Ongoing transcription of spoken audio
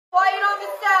to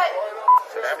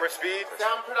set. Camera speed.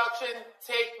 Sound production,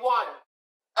 take one.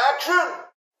 Action!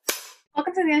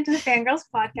 Welcome to the End of the Fangirls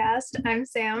podcast. I'm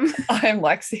Sam. I'm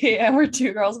Lexi, and we're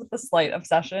two girls with a slight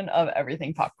obsession of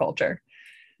everything pop culture.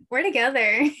 We're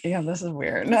together. Yeah, this is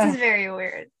weird. This is very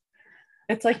weird.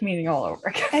 It's like meeting all over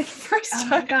again. First Oh time.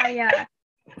 my god, yeah.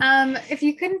 If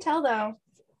you couldn't tell though,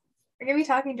 we're gonna be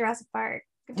talking Jurassic Park.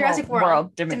 Jurassic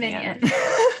World Dominion.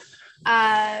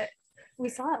 We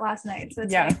saw it last night, so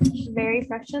it's like very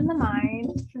fresh in the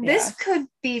mind. This could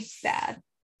be bad.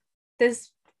 This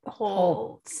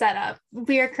whole setup.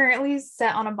 We are currently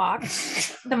set on a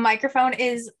box. The microphone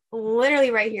is literally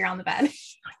right here on the bed.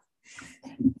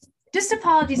 Just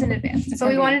apologies in advance. So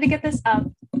we wanted to get this up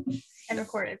and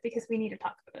recorded because we need to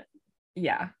talk about it.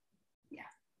 Yeah. Yeah.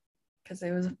 Because it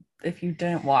was, if you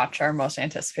didn't watch our most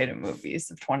anticipated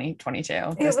movies of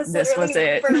 2022, This was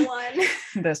it. Number one.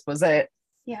 This was it.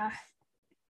 Yeah.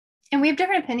 And we have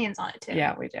different opinions on it too.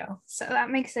 Yeah, we do. So that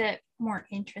makes it more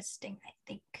interesting, I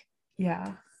think.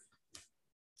 Yeah.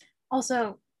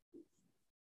 Also,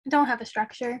 don't have a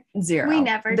structure. Zero. We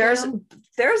never do.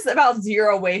 There's about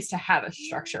zero ways to have a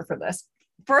structure for this.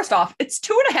 First off, it's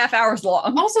 2.5 hours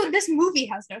long. Also, this movie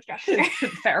has no structure.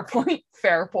 Fair point.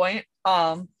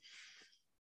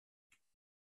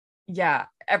 Yeah,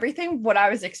 everything what I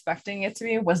was expecting it to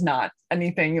be was not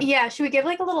anything. Yeah, should we give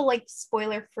like a little like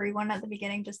spoiler free one at the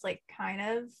beginning, just like kind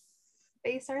of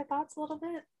base our thoughts a little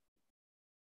bit?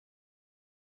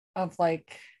 Of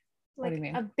like what do you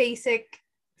mean? A basic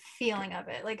feeling of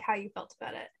it, like how you felt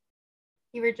about it.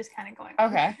 You were just kind of going.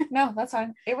 Okay, no, that's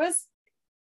fine. It was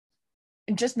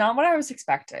just not what I was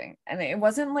expecting, and it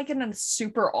wasn't like in a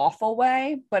super awful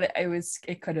way, but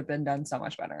it could have been done so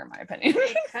much better in my opinion.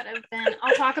 It could have been.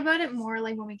 I'll talk about it more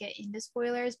like when we get into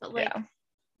spoilers, but like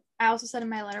I also said in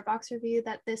my Letterboxd review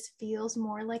that this feels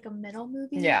more like a middle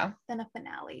movie than a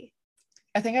finale.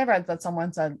 I think I read that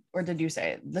someone said, or did you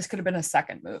say this could have been a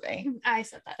second movie? I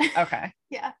said that. Okay.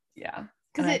 Yeah.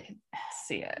 Because I can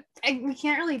see it. We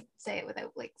can't really say it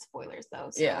without like spoilers though.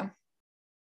 So. Yeah.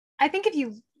 I think if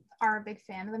you are a big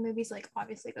fan of the movies, like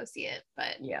obviously go see it,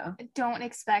 but don't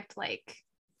expect like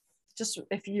just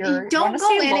if you're don't go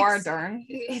see Laura Dern.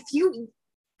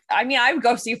 I would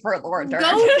go see for Laura Dern.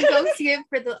 Go see it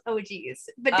for the OGs,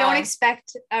 but don't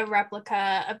expect a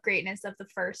replica of greatness of the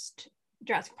first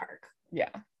Jurassic Park. Yeah,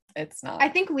 it's not. I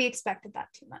think we expected that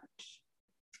too much.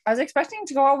 I was expecting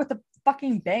to go out with a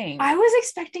fucking bang. I was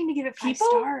expecting to give it 5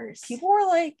 stars. People were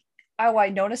like, "Oh, I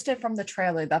noticed it from the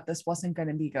trailer that this wasn't going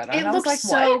to be good." And I was like,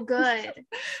 so good.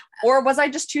 Or was I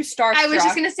just too starstruck? I was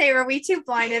just going to say, were we too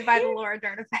blinded by the Laura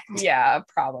Dern effect? Yeah,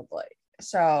 probably.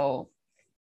 So,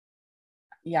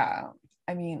 yeah,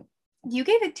 I mean, you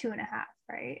gave it 2.5,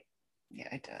 right? Yeah,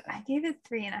 I did. I gave it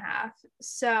 3.5.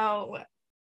 So.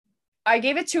 I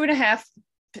gave it 2.5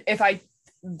 if I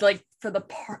like for the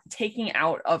taking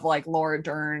out of like Laura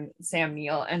Dern, Sam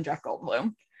Neill, and Jeff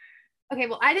Goldblum. Okay,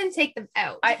 well, I didn't take them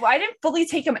out. I didn't fully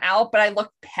take them out, but I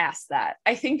looked past that.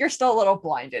 I think you're still a little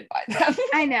blinded by them.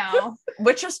 I know.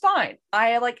 Which is fine.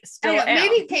 I still am.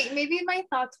 Maybe my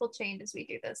thoughts will change as we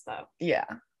do this though. Yeah.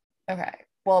 Okay.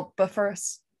 Well, but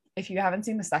first, if you haven't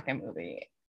seen the second movie,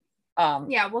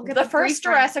 we'll get the first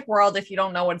Jurassic World. If you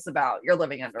don't know what it's about, you're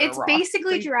living under a rock. It's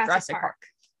basically Jurassic Park,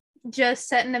 just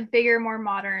set in a bigger, more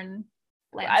modern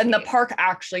landscape. And the park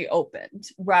actually opened,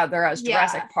 rather as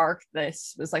Jurassic Park.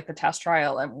 This was like the test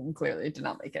trial, and clearly did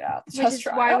not make it out. The test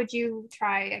trial. Why would you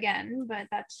try again? But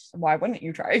that's why wouldn't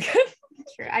you try again?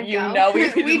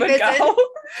 True. We would go.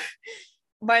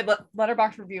 My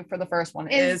Letterboxd review for the first one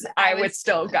is I would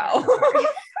still go.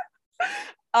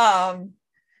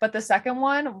 But the second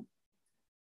one.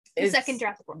 Second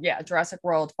Jurassic World. Yeah, Jurassic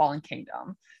World Fallen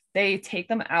Kingdom. They take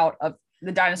them out of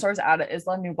the dinosaurs out of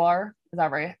Isla Nublar. Is that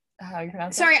right? How you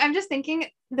pronounce it? Sorry, I'm just thinking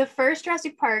the first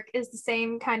Jurassic Park is the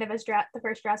same kind of as the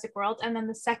first Jurassic World, and then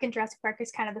the second Jurassic Park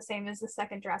is kind of the same as the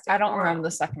second Jurassic World. I don't remember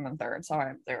the second and third, so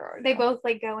they both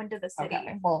like go into the city,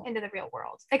 into the real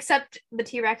world. Except the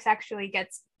T-Rex actually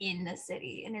gets in the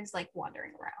city and is like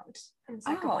wandering around in the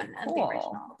second one of the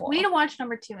original. Cool. We need to watch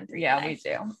number 2 and 3. Yeah, we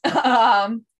do.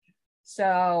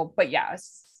 So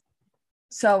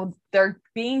they're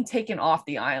being taken off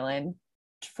the island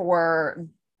for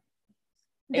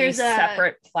a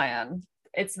separate plan.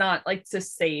 It's not like to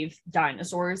save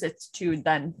dinosaurs, it's to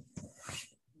then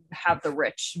have the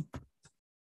rich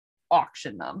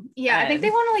auction them. Yeah, I think they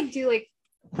want to like do like,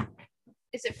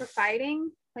 is it for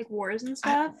fighting? Like wars and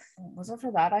stuff? Was it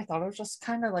for that? I thought it was just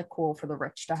kind of like cool for the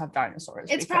rich to have dinosaurs.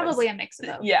 It's probably a mix of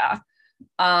both. Yeah.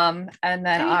 And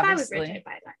then obviously, if I was rich, I'd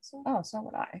buy a dinosaur. Oh, so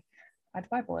would I. I'd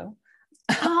buy Blue.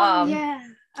 Oh yeah,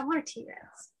 I want a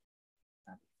T-Rex.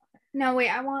 No, wait,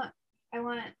 I want a I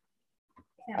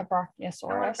brachiosaurus.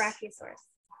 want a brachiosaurus.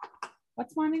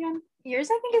 What's mine again? Yours,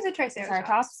 I think, is a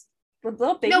triceratops. With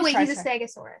little baby. No, wait, he's a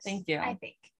stegosaurus. Thank you. I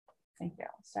think. Thank you.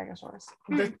 Stegosaurus.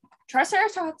 The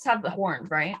triceratops have the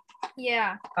horns, right?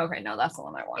 Yeah. Okay, no, that's the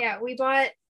one I want. Yeah, we bought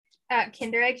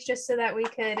Kinder eggs just so that we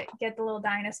could get the little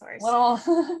dinosaurs.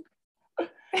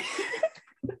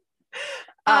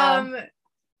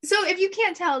 So if you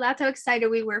can't tell, that's how excited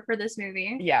we were for this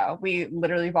movie. Yeah, we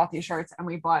literally bought these shirts and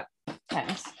we bought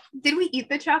pens. Did we eat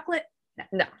the chocolate?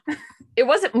 No. It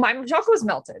wasn't, my chocolate was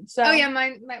melted. So oh yeah,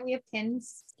 mine we have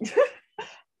pins.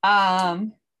 Back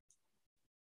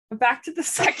to the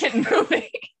second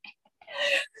movie.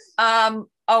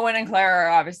 Owen and Claire are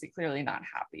obviously clearly not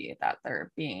happy that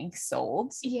they're being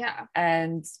sold. Yeah.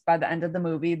 And by the end of the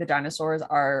movie, the dinosaurs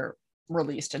are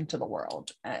released into the world.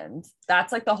 And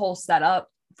that's like the whole setup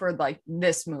for like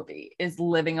this movie is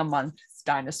living amongst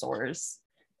dinosaurs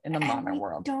in the modern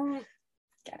world. Don't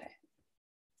get it.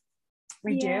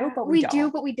 We do, but we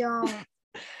don't.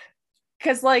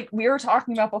 Because like we were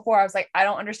talking about before, I was like, I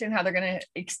don't understand how they're going to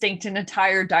extinct an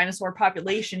entire dinosaur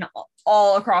population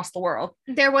all across the world.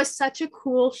 There was such a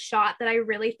cool shot that I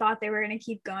really thought they were going to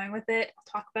keep going with it. I'll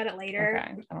talk about it later.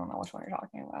 Okay. I don't know which one you're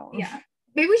talking about. Yeah.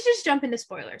 Maybe we should just jump into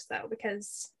spoilers though,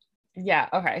 because. Yeah.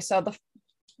 Okay. So the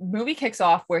movie kicks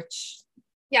off, which.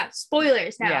 Yeah.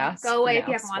 Spoilers now. Yeah, go away if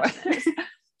you haven't watched this.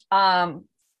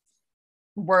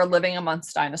 We're living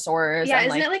amongst dinosaurs. Yeah,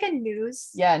 isn't it like a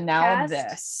news? Yeah, now cast?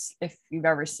 This, if you've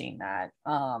ever seen that,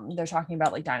 they're talking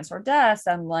about like dinosaur deaths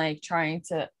and like trying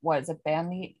to ban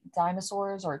the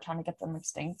dinosaurs or trying to get them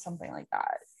extinct, something like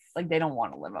that. Like they don't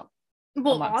want to live them.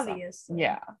 Well, obviously.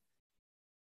 Yeah.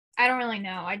 I don't really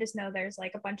know. I just know there's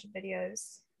like a bunch of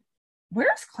videos.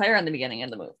 Where's Claire in the beginning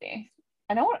of the movie?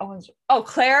 I know what Owen's. Oh,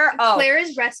 Claire. Claire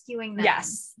is rescuing them.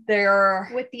 Yes, they're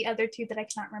with the other two that I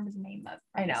cannot remember the name of.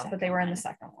 I know, but they were in the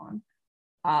second one.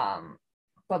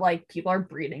 But like people are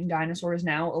breeding dinosaurs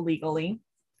now illegally.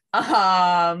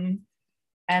 And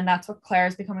that's what Claire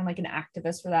is becoming like an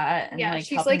activist for that. And yeah, like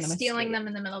she's like stealing them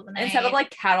in the middle of the night. Instead of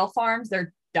like cattle farms,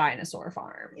 they're dinosaur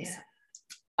farms.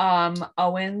 Yeah.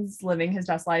 Owen's living his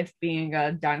best life being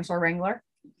a dinosaur wrangler.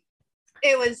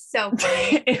 It was so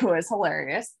funny. It was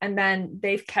hilarious. And then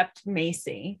they've kept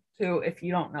Macy, who, if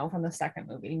you don't know from the second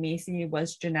movie, Macy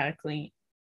was genetically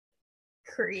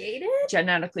created,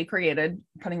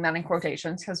 putting that in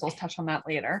quotations because we'll touch on that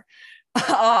later.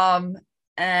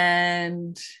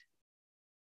 And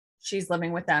she's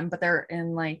living with them, but they're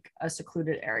in like a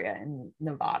secluded area in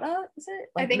Nevada, is it?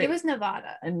 Like I think it was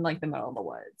Nevada. In like the middle of the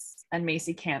woods. And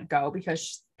Macy can't go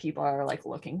because people are like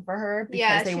looking for her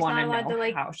because they want to know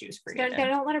like, how she was created. They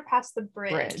don't let her pass the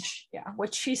bridge. Yeah,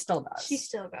 which she still does. She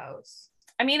still goes.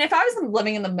 I mean, if I was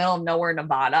living in the middle of nowhere,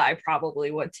 Nevada, I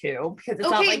probably would too, because it's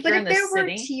not like you're in the city. But if there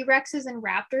were T-Rexes and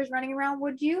raptors running around,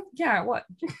 would you? Yeah, what?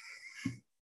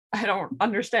 I don't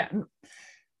understand.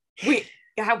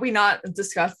 Have we not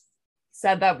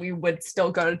said that we would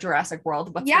still go to Jurassic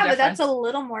World? What's the difference? But that's a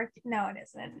little more. No, it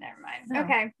isn't. Never mind. No.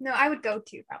 Okay, no, I would go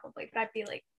too probably, but I'd be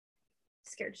like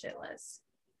scared shitless.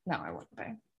 No, I wouldn't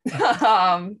be.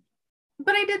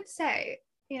 But I did say,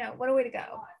 what a way to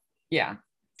go. Yeah.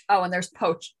 Oh, and there's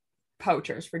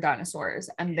poachers for dinosaurs,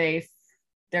 and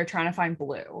they're trying to find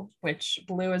Blue, which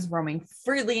Blue is roaming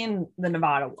freely in the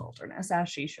Nevada wilderness, as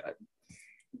she should.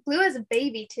 Blue is a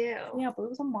baby too. Yeah,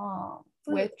 Blue's a mom.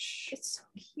 Blue, which it's so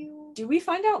cute. Do we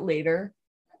find out later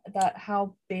that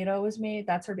how Beta was made?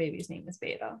 That's her baby's name is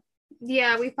Beta.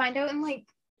 Yeah, we find out in like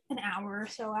an hour or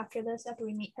so after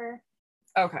we meet her.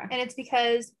 Okay. And it's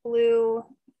because Blue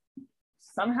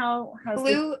somehow has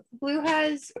Blue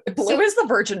is the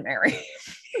Virgin Mary,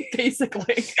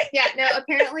 basically. Yeah, no,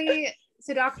 apparently is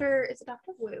it Dr.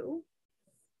 Wu?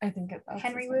 I think it's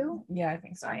Henry Wu? Yeah, I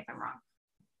think so. Sorry if I'm wrong.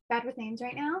 Bad with names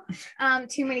right now.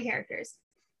 Too many characters.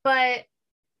 But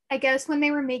I guess when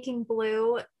they were making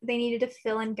Blue, they needed to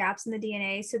fill in gaps in the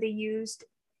DNA, so they used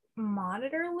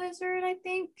monitor lizard, I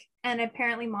think. And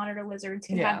apparently monitor lizards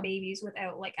can have babies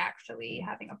without like actually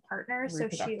having a partner. So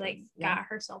she like got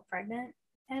herself pregnant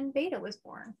and Beta was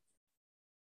born.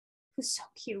 Who's so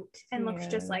cute and looks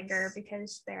just like her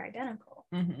because they're identical.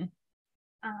 Mm-hmm.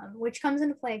 Which comes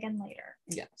into play again later.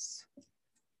 Yes.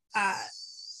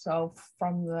 So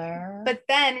from there. But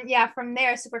then, from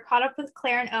there, so we're caught up with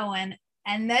Claire and Owen,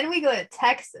 and then we go to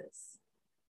Texas.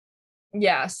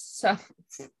 Yes. So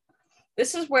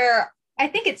this is where I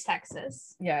think it's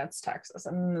Texas. Yeah, it's Texas.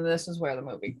 And this is where the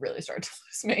movie really starts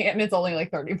to lose me. And it's only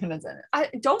like 30 minutes in.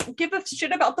 I don't give a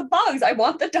shit about the bugs. I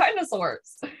want the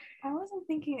dinosaurs. I wasn't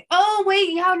thinking. Oh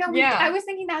wait, yeah, no, I was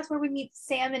thinking that's where we meet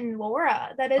Sam and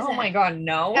Laura. That isn't. Oh my god,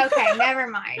 no. Okay, never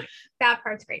mind. That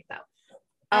part's great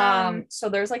though. So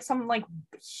there's like some like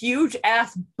huge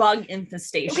ass bug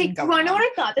infestation. Okay, do you want to know what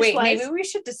I thought this was? Maybe we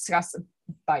should discuss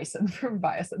bison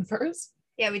first.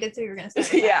 Yeah, we did say we were gonna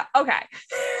start with yeah, okay.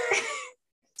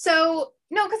 So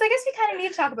no, because I guess we kind of need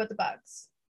to talk about the bugs.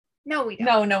 No, we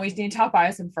don't. No, we need to talk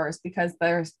bison first because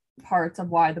there's parts of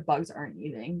why the bugs aren't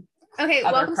eating. Okay,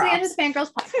 welcome to the End of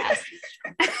Fangirls podcast.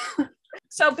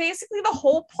 So basically the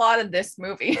whole plot of this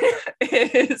movie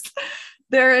is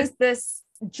there is this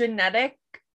genetic,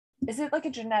 is it like a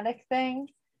genetic thing?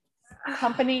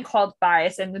 Company called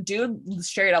Bias, and the dude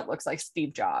straight up looks like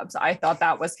Steve Jobs. I thought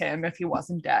that was him if he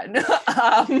wasn't dead.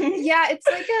 Yeah, it's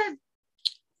like a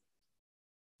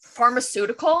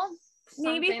pharmaceutical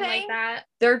maybe thing like that.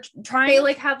 They're trying. They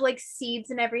like have like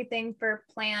seeds and everything for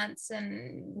plants,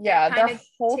 and their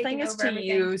whole thing is to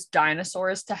use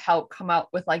dinosaurs to help come out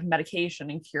with like medication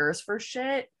and cures for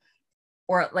shit,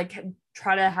 or like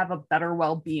try to have a better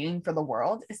well-being for the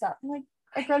world. Is that like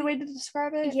a good way to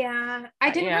describe it? Yeah,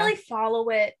 I didn't really follow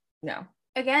it. No.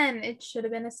 Again, it should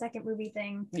have been a second movie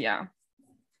thing. Yeah.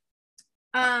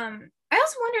 I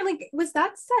also wonder, like, was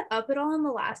that set up at all in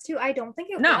the last two? I don't think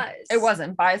it was. No, it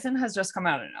wasn't. Bison has just come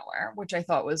out of nowhere, which I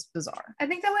thought was bizarre. I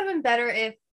think that would have been better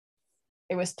if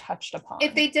it was touched upon.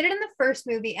 If they did it in the first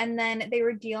movie and then they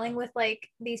were dealing with like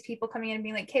these people coming in and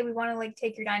being like, "Okay, we want to like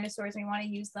take your dinosaurs and we want to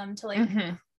use them to like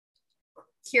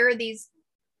cure these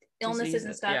illnesses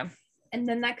and stuff." Yeah. And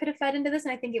then that could have fed into this,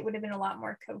 and I think it would have been a lot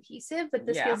more cohesive. But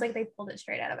this feels like they pulled it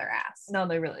straight out of their ass. No,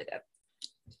 they really did.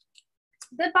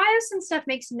 The bios and stuff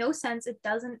makes no sense. It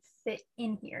doesn't fit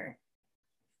in here.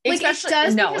 Like it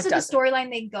does because of the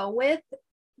storyline they go with,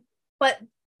 but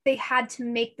they had to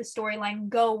make the storyline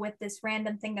go with this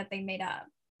random thing that they made up.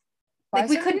 Like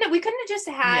we couldn't have just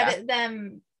had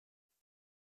them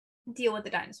deal with the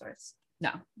dinosaurs.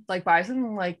 No, like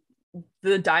bison, like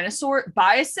the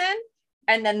bison,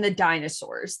 and then the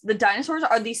dinosaurs. The dinosaurs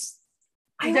are these.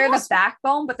 They're the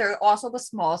backbone, but they're also the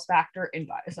smallest factor in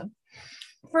bison.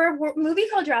 For a movie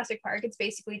called Jurassic Park, it's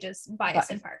basically just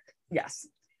Bison Park. Yes.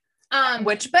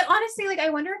 But honestly, like,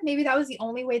 I wonder if maybe that was the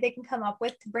only way they can come up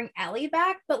with to bring Ellie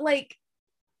back. But like,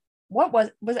 what was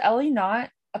Ellie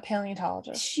not a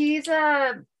paleontologist? She's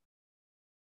not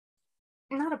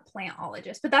a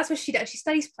plantologist, but that's what she does. She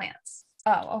studies plants.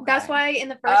 Oh, okay. That's why in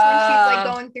the first one she's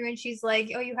like going through and she's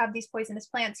like, "Oh, you have these poisonous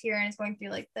plants here," and it's going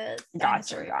through like the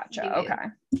gotcha. Okay.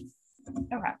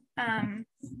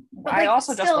 But, I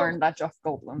also just learned that Jeff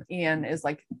Goldblum, Ian, is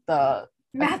like the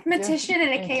mathematician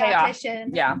and a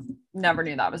chaotician. Yeah, never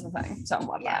knew that was a thing. So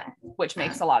love that, which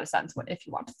makes a lot of sense if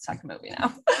you watch the second movie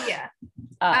now. Yeah.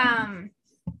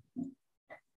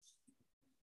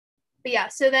 But yeah,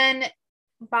 so then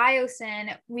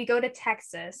Biosyn, we go to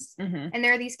Texas, and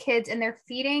there are these kids, and they're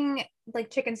feeding like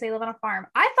chickens. They live on a farm.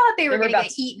 I thought they were going to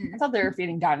get eaten. I thought they were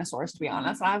feeding dinosaurs, to be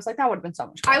honest. And I was like, that would have been so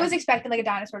much fun. I was expecting like a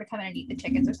dinosaur to come in and eat the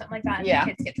chickens or something like that, and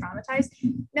the kids get traumatized.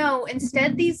 No,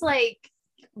 instead these like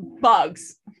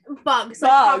bugs, like,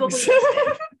 probably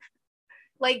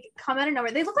like come out of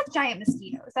nowhere. They look like giant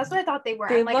mosquitoes. That's what I thought they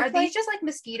were. I'm like, are these just like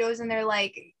mosquitoes, and they're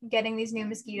like getting these new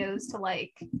mosquitoes to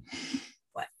like.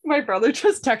 What? My brother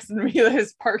just texted me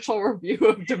his partial review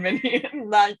of Dominion.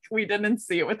 Like we didn't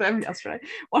see it with him yesterday.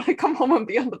 Want to come home and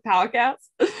be on the podcast?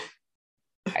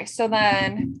 Okay, so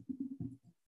then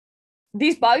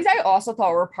these bugs I also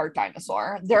thought were part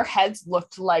dinosaur. Their heads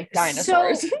looked like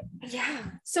dinosaurs.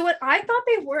 So what I thought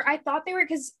they were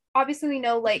because obviously we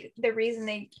know like the reason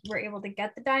they were able to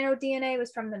get the dino DNA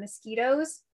was from the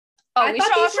mosquitoes. Oh, I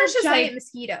thought these were giant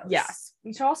mosquitoes. Yes.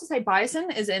 We should also say bison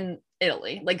is in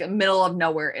Italy, like middle of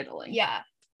nowhere Italy. Yeah.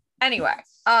 Anyway,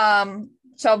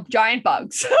 so giant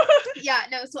bugs. Yeah,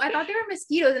 no, so I thought they were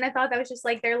mosquitoes, and I thought that was just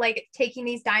like they're like taking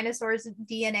these dinosaurs'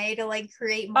 DNA to like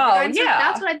create more dinosaurs. Yeah.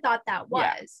 That's what I thought that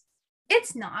was. Yeah.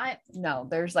 It's not. No,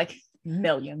 there's like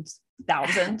millions,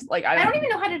 thousands. Like I don't even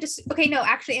know how to okay, no,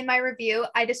 actually in my review,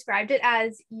 I described it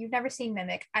as you've never seen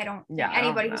Mimic. I don't think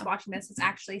anybody who's watching this has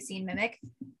actually seen Mimic.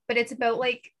 But it's about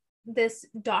like this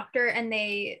doctor and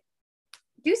they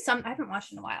do I haven't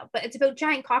watched it in a while, but it's about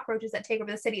giant cockroaches that take over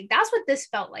the city. That's what this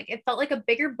felt like. It felt like a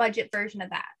bigger budget version of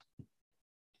that.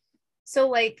 So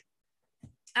like,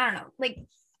 I don't know, like,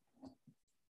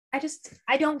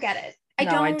 I don't get it. I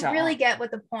don't really get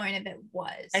what the point of it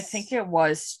was. I think it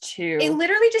was it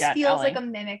literally just feels like a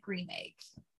Mimic remake.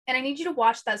 And I need you to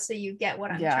watch that so you get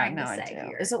what I'm trying to say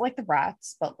here. Is it like the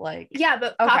rats, but like... Yeah,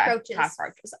 but cockroaches.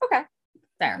 Cockroaches. Okay.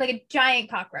 There. Like a giant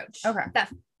cockroach. Okay.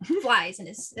 That flies and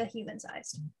is a human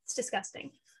sized. It's disgusting.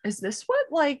 Is this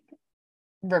what like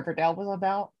Riverdale was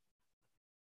about?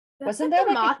 Wasn't there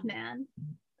the like Mothman?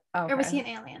 Okay. Or was he an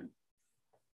alien?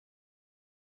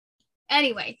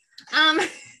 Anyway,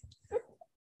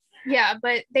 yeah,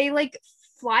 but they like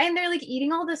fly and they're like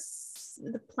eating all the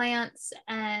plants,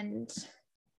 and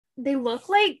they look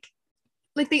like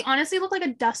they honestly look like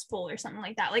a dust bowl or something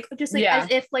like that. Like just like as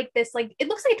if like this, like it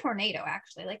looks like a tornado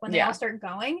actually, like when they all start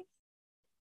going.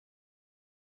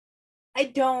 I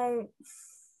don't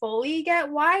fully get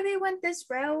why they went this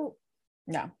route.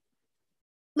 No.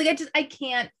 Like I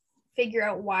can't figure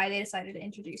out why they decided to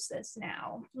introduce this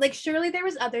now. Like surely there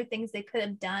was other things they could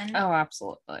have done. Oh,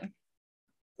 absolutely.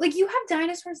 Like you have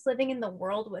dinosaurs living in the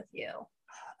world with you.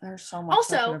 There's so much.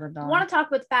 Also, want to talk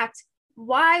about the fact,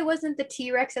 why wasn't the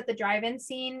T-Rex at the drive-in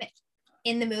scene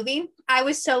in the movie? I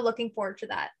was so looking forward to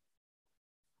that.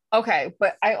 Okay,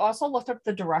 but I also looked up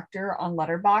the director on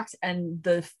Letterboxd, and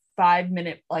the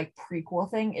 5-minute like prequel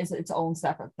thing is its own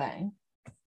separate thing,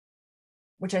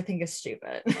 which I think is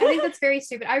stupid. I think that's very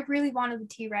stupid. I really wanted the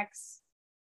T-Rex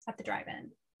at the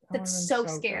drive-in. That's so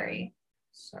scary. Good.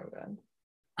 So good.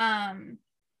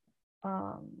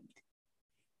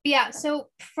 Yeah, so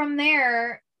from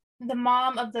there, the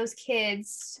mom of those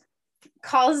kids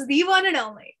calls the one and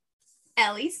only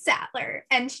Ellie Sattler,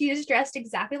 and she is dressed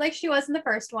exactly like she was in the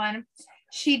first one.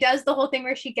 She does the whole thing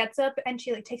where she gets up and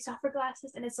she like takes off her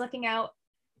glasses and is looking out.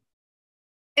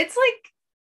 It's like,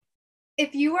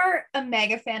 if you are a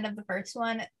mega fan of the first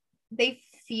one, they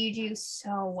feed you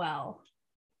so well.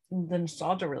 The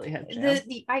nostalgia really hit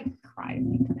you. I cried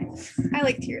a few times. I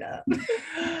like teared up.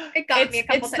 It got me a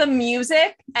couple times. It's the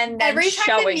music, and then every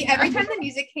time the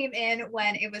music came in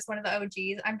when it was one of the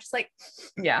OGs, I'm just like,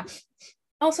 yeah.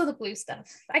 Also the blue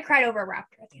stuff. I cried over a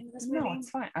raptor at the end of this movie. No, it's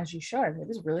fine, as you should. It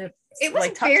was really. It was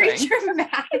like, very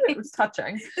traumatic. It was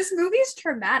touching. This movie is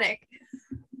traumatic.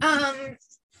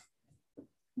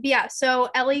 Yeah. So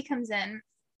Ellie comes in.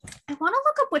 I want to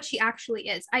look up what she actually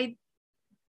is. I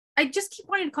just keep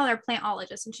wanting to call her a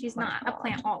plantologist, and she's not a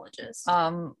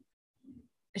plantologist.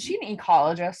 Is she an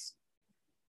ecologist?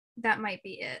 That might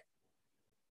be it.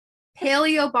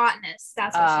 Paleobotanist.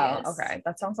 That's what she is. Okay.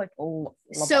 That sounds like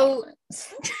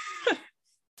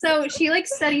so she like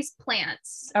studies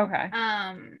plants. Okay.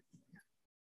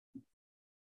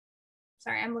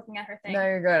 Sorry, I'm looking at her thing. No,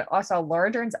 you're good. Also,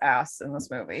 Laura Dern's ass in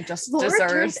this movie just Laura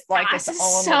deserves Dern's like ass its is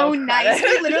own so little nice.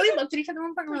 credit. We literally looked at each other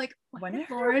one point and we're like, when did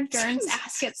Laura Dern's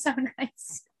ass get so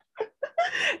nice?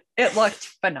 It looked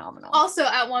phenomenal. Also,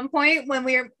 at one point when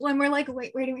we're like,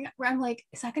 wait, I'm like,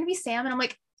 is that gonna be Sam? And I'm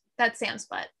like, that's Sam's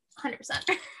butt, 100%.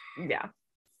 Yeah.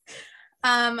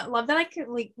 Love that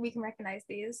we can recognize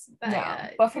these.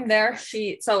 But from there,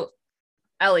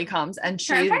 Ellie comes and I'm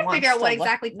trying to figure out what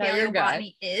exactly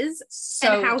paleobotany is,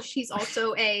 and how she's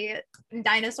also a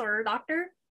dinosaur doctor.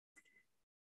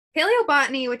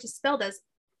 Paleobotany, which is spelled as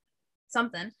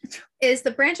something, is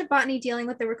the branch of botany dealing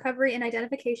with the recovery and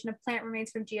identification of plant remains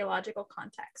from geological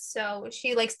context. So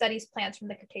she like studies plants from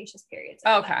the Cretaceous periods.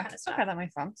 Okay. That kind of stuff. Okay, that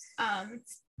makes sense.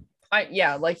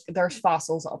 Like there's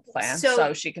fossils of plants,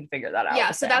 so she can figure that out. Yeah,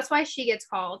 so that's why she gets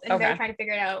called, and they're trying to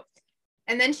figure it out.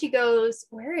 And then she goes,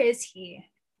 where is he?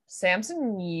 Sam's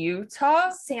in Utah.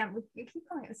 Sam, you keep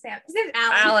calling him Sam. His name's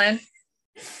Alan.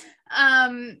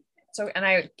 So, and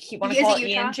I keep wanting to call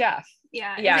Ian Jeff.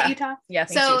 Yeah. Is it Utah? Yeah, I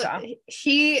think it's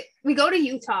Utah. We go to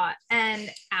Utah, and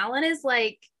Alan is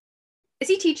like, is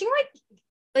he teaching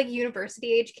like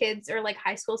university age kids or like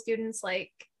high school students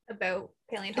like about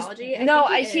paleontology?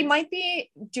 He might be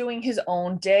doing his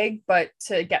own dig, but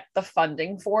to get the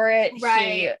funding for it,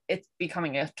 it's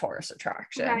becoming a tourist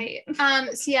attraction. Right.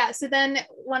 So then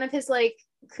one of his like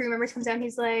crew members comes down,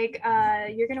 he's like,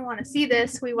 you're gonna want to see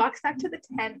this. We walks back to the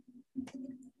tent.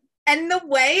 And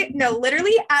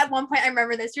literally at one point I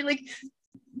remember this, you're like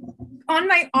on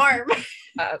my arm.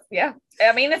 Yeah.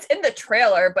 I mean, it's in the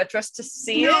trailer, but just to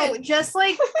see it. Just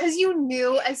like, because you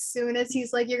knew as soon as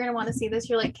he's like, you're going to want to see this,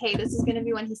 you're like, okay, this is going to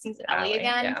be when he sees Ellie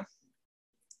again. Yeah.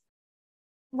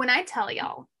 When I tell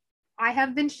y'all, I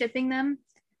have been shipping them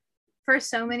for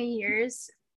so many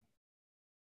years.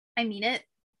 I mean it.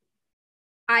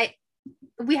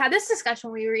 We had this discussion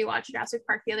when we rewatched Jurassic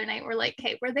Park the other night. We're like,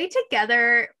 hey, were they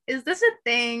together? Is this a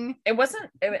thing? It was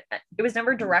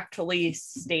never directly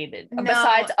stated. No.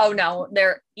 Besides,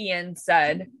 Ian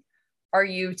said, are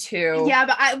you two? Yeah,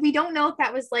 but we don't know if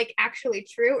that was like actually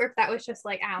true or if that was just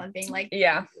like Alan being like,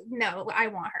 yeah, no, I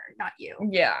want her, not you.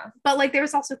 Yeah. But like there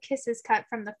was also kisses cut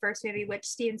from the first movie, which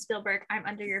Steven Spielberg, I'm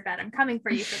under your bed. I'm coming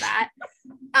for you for that.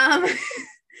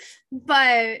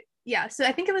 But yeah, so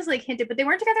I think it was like hinted, but they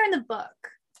weren't together in the book.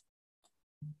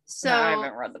 So no, I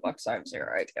haven't read the book, so I have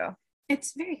zero idea.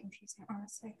 It's very confusing,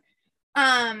 honestly.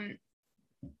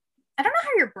 I don't know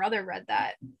how your brother read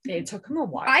that. It took him a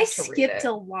while. I skipped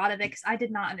a lot of it because I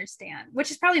did not understand, which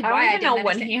is probably why I don't didn't know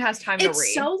when understand. he has time to read.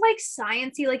 It's so like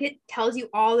sciencey, like it tells you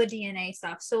all the DNA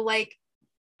stuff. So like,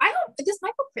 I don't. Does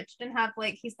Michael Crichton have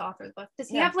like he's the author of the book? Does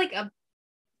he have like a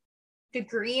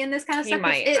degree in this kind of stuff?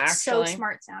 Might, it's actually. So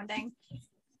smart sounding.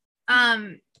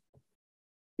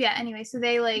 Yeah, anyway, so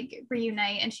they like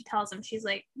reunite and she tells him, she's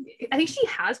like, I think she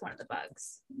has one of the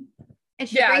bugs. And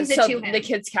she brings it to him. The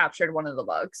kids captured one of the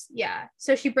bugs. Yeah.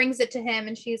 So she brings it to him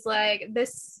and she's like,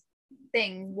 this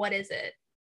thing, what is it?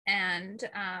 And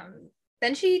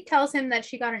then she tells him that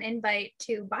she got an invite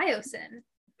to Biosyn.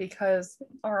 Because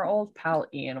our old pal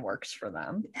Ian works for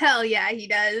them. Hell yeah, he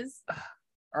does.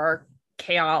 Our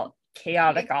chaotician?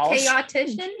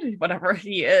 Whatever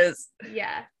he is.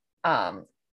 Yeah.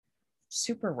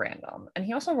 Super random. And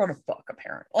he also wrote a book,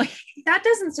 apparently. That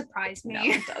doesn't surprise me. No,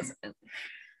 it doesn't.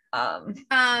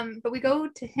 But we go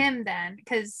to him then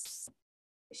because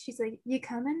she's like, you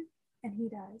coming? And he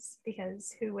does,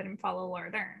 because who wouldn't follow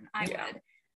Laura Dern? I would.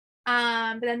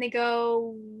 But then they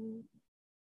go.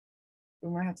 We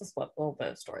might have to split a little bit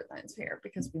of storylines here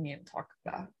because we need to talk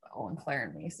about Owen, Claire,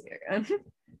 and Macy again.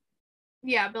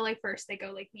 Yeah, but like first they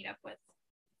go like meet up with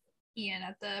Ian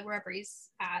at the wherever he's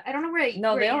at. I don't know where.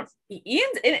 No, they don't.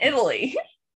 Ian's in Italy.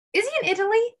 Is he in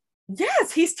Italy?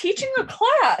 Yes, he's teaching a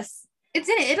class. It's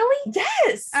in Italy?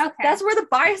 Yes. Okay. That's where the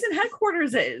Biosyn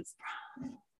headquarters is.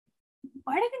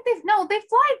 Why do you think they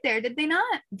flied there? Did they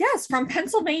not? Yes, from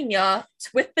Pennsylvania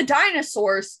with the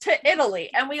dinosaurs to Italy.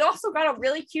 And we also got a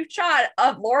really cute shot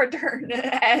of Laura Dern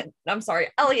and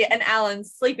Elliot and Alan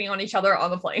sleeping on each other on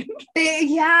the plane.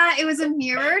 Yeah, it was a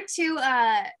mirror to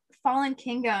Fallen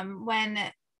Kingdom when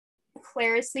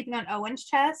Claire is sleeping on Owen's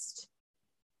chest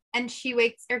and he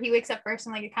wakes up first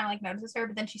and like it kind of like notices her,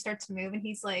 but then she starts to move and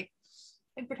he's like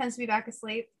pretends to be back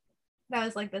asleep. That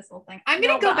was like this whole thing. I'm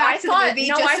gonna go back to the movie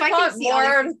just so I can see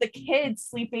more of the kids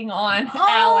sleeping on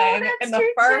Alan in the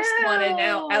first one, and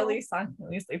now Ellie's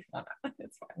sleeping on Alan.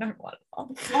 It's fine. Never mind.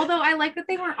 Although I like that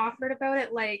they weren't awkward about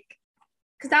it, like,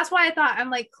 because that's why I thought I'm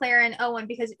like Claire and Owen,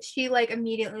 because she like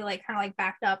immediately like kind of like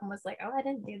backed up and was like, oh, I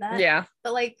didn't do that. Yeah.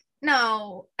 But like,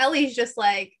 no, Ellie's just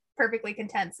like perfectly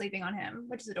content sleeping on him,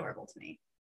 which is adorable to me.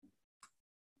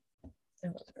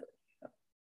 It was really cute.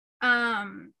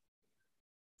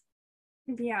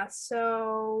 Yeah,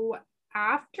 so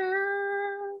after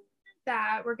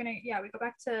that we go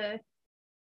back to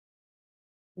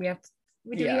we have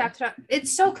to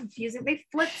it's so confusing. They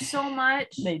flip so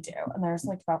much. They do, and there's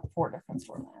like about 4 different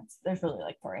storylines. There's really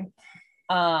like 3.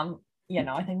 I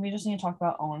think we just need to talk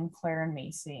about Owen, Claire, and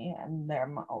Macy and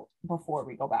them before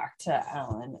we go back to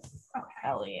Alan,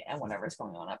 Ellie, and whatever's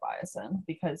going on at Biosyn,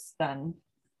 because then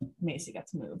Macy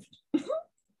gets moved.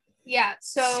 Yeah,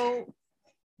 so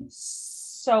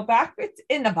back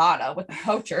in Nevada with the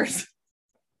poachers,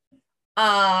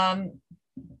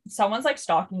 someone's like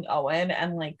stalking Owen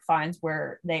and like finds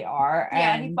where they are.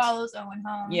 Yeah, and he follows Owen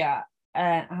home. Yeah,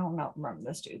 and I don't remember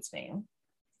this dude's name.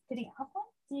 Did he have one?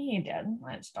 He did.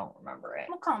 I just don't remember it.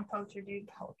 We'll call him Poacher Dude.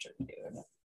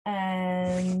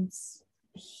 And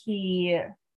he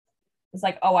was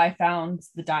like, "Oh, I found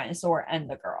the dinosaur and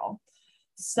the girl."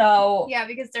 So yeah,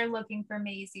 because they're looking for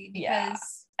Maisie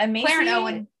and Macy, Claire and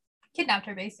Owen kidnapped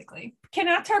her,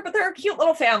 but they're a cute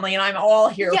little family, and I'm all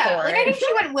here for it. I think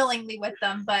she went willingly with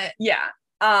them, but yeah.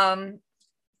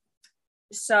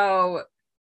 So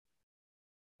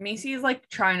Macy is like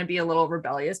trying to be a little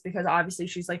rebellious because obviously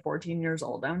she's like 14 years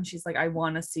old now, and she's like, I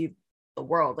want to see the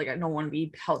world. Like, I don't want to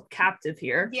be held captive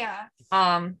here. Yeah.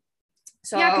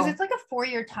 So yeah, because it's like a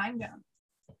 4-year time jump.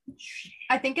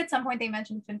 I think at some point they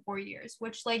mentioned it's been 4 years,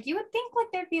 which like you would think like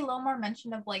there'd be a little more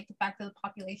mention of like the fact that the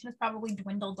population has probably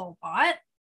dwindled a lot.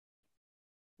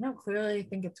 No, clearly I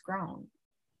think it's grown.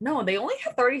 No, they only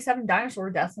have 37 dinosaur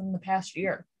deaths in the past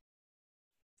year.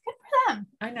 Good for them.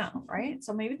 I know, right?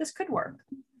 So maybe this could work.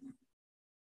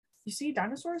 You see,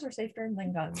 dinosaurs are safer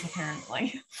than guns,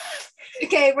 apparently.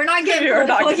 Okay, we're not getting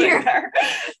political here. There.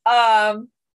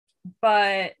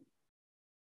 But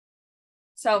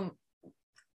so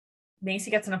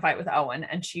Macy gets in a fight with Owen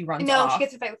and she runs off. No, she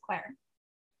gets in a fight with Claire.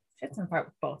 She gets in a fight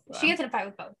with both of them. She gets in a fight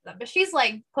with both of them, but she's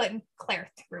like putting Claire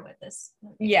through with this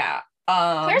movie. Yeah.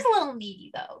 Claire's a little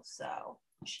needy though, so.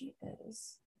 She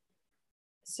is.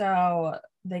 So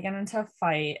they get into a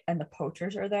fight and the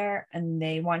poachers are there and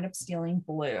they wind up stealing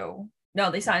Blue. No,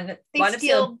 they wind up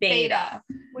stealing Beta,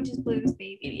 which is Blue's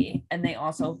baby. And they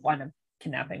also wind up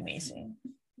kidnapping Macy.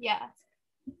 Yeah.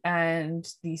 And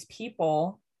these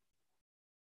people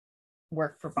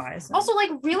work for Biosyn. Also, like,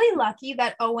 really lucky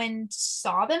that Owen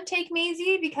saw them take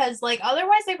Maisie, because like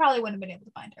otherwise they probably wouldn't have been able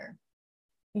to find her.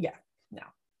 Yeah, no.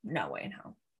 No way in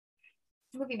hell.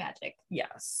 Movie magic.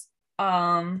 Yes.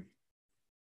 So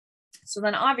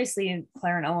then obviously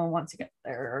Claire and Owen want to get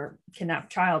their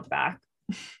kidnapped child back,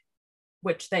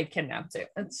 which they kidnapped it.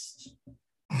 It's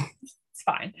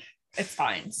fine. It's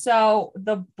fine. So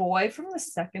the boy from the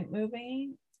second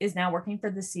movie is now working for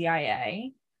the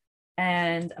CIA.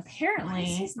 And apparently, What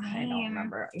is his I don't name?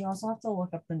 remember. You also have to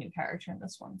look up the new character in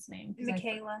this one's name.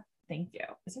 Michaela. Thank you.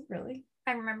 Is it really?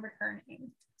 I remember her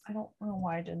name. I don't know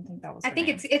why I didn't think that was I her think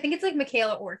name. it's like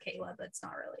Michaela or Kayla, but it's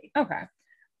not really. Okay.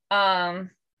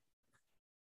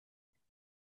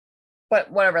 But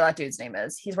whatever that dude's name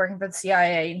is, he's working for the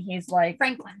CIA and he's like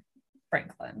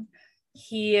Franklin.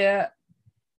 He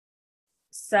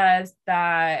says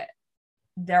that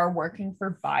they're working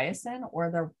for bison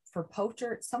or they're for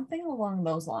poacher, something along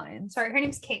those lines. Sorry, her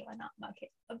name's Kayla, not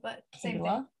Kayla, but same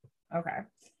Kayla? thing. Okay.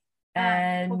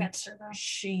 And we'll get to her,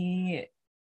 though.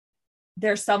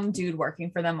 There's some dude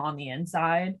working for them on the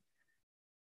inside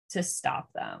to stop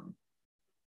them.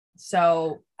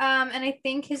 So and I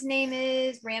think his name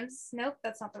is Rams. Nope,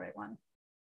 that's not the right one.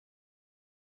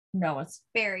 No, it's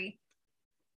Barry.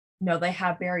 No, they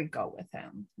have Barry go with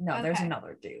him. No, Okay. There's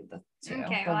another dude.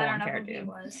 Okay, well, I don't know who he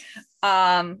was.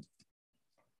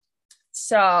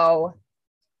 So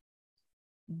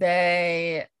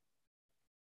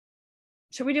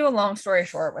should we do a long story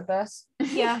short with this?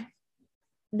 Yeah.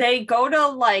 They go to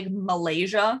like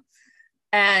Malaysia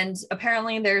and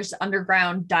apparently there's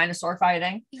underground dinosaur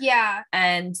fighting. Yeah.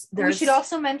 And we should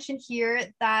also mention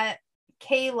here that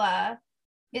Kayla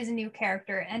is a new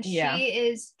character and she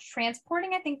is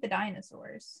transporting, I think, the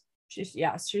dinosaurs.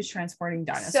 She's transporting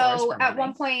dinosaurs. So at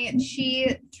one point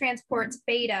she transports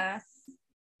Beta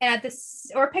and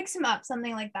or picks him up,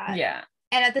 something like that. Yeah.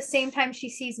 And at the same time she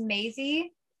sees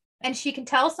Maisie and she can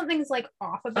tell something's like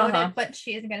off about it, but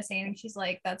she isn't going to say anything. She's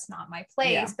like, that's not my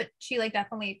place. Yeah. But she like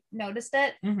definitely noticed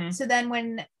it. Mm-hmm. So then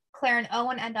when Claire and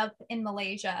Owen end up in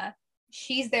Malaysia,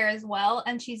 she's there as well.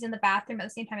 And she's in the bathroom at the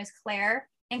same time as Claire.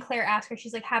 And Claire asks her,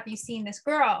 she's like, have you seen this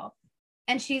girl?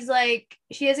 And she's like,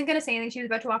 she isn't going to say anything. She was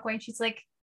about to walk away. And she's like,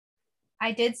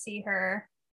 I did see her.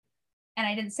 And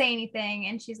I didn't say anything.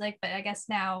 And she's like, but I guess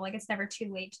now, like, it's never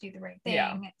too late to do the right thing.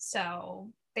 Yeah.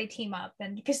 So they team up.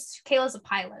 And because Kayla's a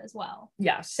pilot as well.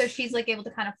 Yes. So she's like able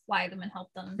to kind of fly them and help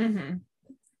them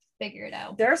figure it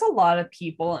out. There's a lot of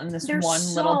people in this There's one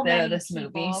little bit of this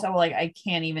movie. So like, I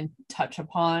can't even touch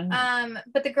upon.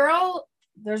 But the girl...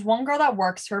 There's one girl that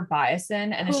works for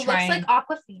Bison and is trying... looks like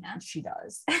Aquafina. She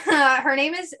does. Her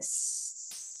name is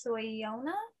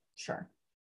Soyona? Sure.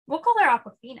 We'll call her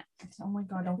Aquafina. Oh my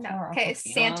god, don't call her okay,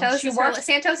 Aquafina.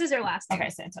 Santos is her last name. Okay,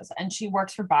 Santos. And she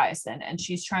works for Bison and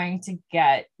she's trying to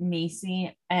get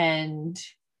Macy and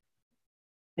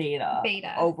Beta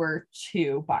over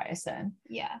to Bison.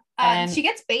 Yeah. And she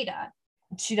gets Beta.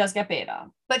 She does get Beta.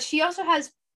 But she also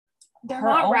has... They're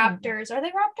not raptors. Are they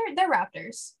raptors? They're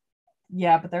raptors.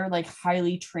 Yeah, but they're like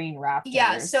highly trained raptors.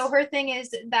 Yeah, so her thing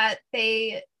is that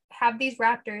they have these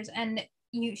raptors and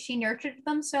she nurtured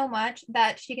them so much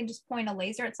that she can just point a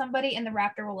laser at somebody and the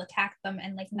raptor will attack them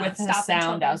and like not with stop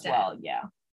sound as well.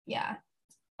 Yeah.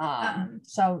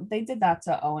 So they did that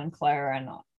to Owen, Claire, and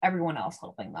everyone else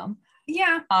helping them.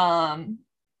 Yeah.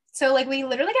 So like we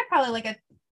literally get probably like a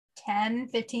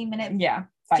 10-15 minute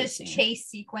chase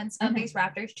sequence of these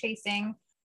raptors chasing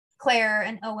Claire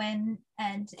and Owen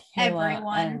and Kayla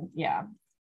everyone.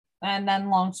 And then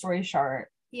long story short,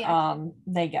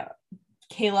 they get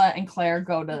Kayla and Claire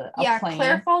go to a plane.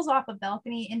 Claire falls off a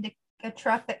balcony into a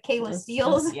truck that Kayla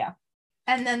steals.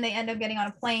 And then they end up getting on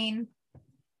a plane.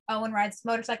 Owen rides his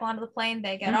motorcycle onto the plane.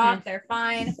 They get off. They're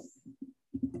fine.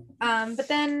 But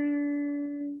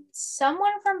then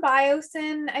someone from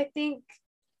Biosyn, I think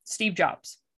Steve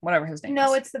Jobs, whatever his name is.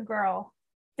 No, it's the girl.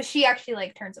 But she actually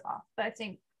like turns it off. But I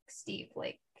think Steve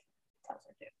like tells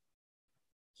her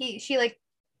to. She like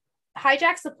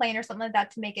hijacks the plane or something like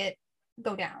that to make it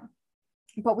go down.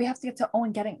 But we have to get to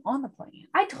Owen getting on the plane.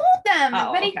 I told them,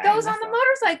 but he goes on the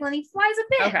motorcycle and he flies a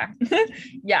bit. Okay.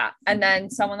 Yeah. And then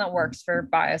someone that works for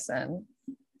Biosyn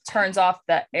turns off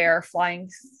the air flying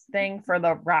thing for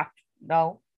the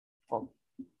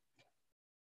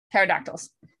pterodactyls.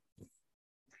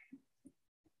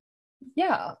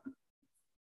 Yeah.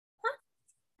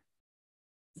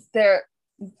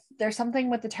 There's something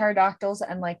with the pterodactyls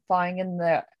and like flying in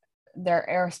their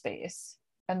airspace.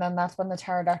 And then that's when the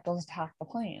pterodactyls attack the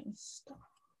plane.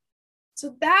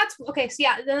 So that's okay. So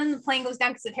yeah, then the plane goes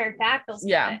down because the pterodactyls.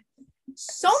 Yeah.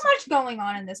 So much going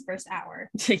on in this first hour.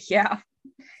 Yeah.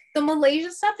 The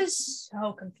Malaysia stuff is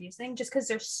so confusing just because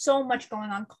there's so much going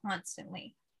on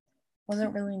constantly.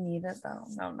 Wasn't really needed though.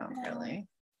 No, not really.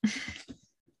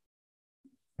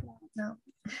 No.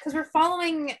 Because we're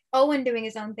following Owen doing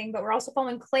his own thing, but we're also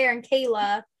following Claire and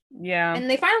Kayla. Yeah. And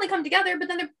they finally come together, but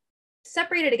then they're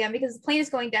separated again because the plane is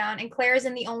going down and Claire is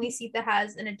in the only seat that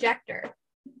has an ejector.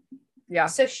 Yeah.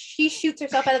 So she shoots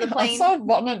herself out of the plane. I also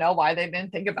want to know why they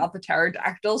didn't think about the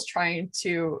pterodactyls trying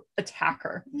to attack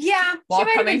her. Yeah. While She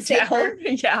might coming have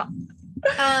been safer. down.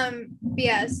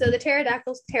 Yeah. So the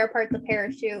pterodactyls tear apart the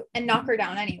parachute and knock her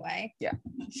down anyway. Yeah.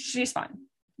 She's fine.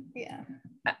 Yeah.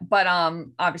 But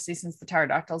obviously since the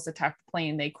pterodactyls attack the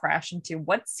plane, they crash into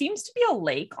what seems to be a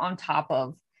lake on top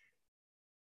of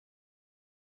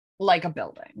like a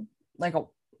building, like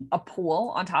a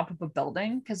pool on top of a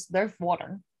building, because there's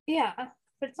water. Yeah,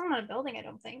 but it's not a building, I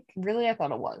don't think. Really? I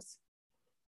thought it was.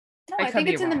 No, I think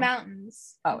it's in the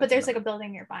mountains. Oh, but there's like a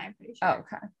building nearby, I'm pretty sure. Oh,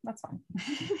 okay. That's fine.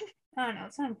 I don't know.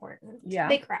 It's not important. Yeah.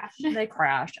 They crash. They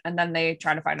crash, and then they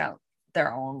try to find out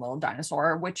their own little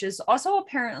dinosaur, which is also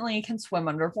apparently can swim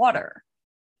underwater.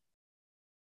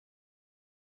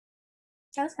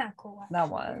 That was kind of cool. That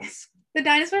was. The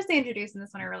dinosaurs they introduced in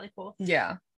this one are really cool.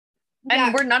 Yeah. Yeah.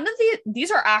 And we're none of these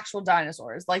are actual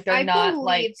dinosaurs. Like they're not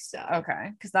like so.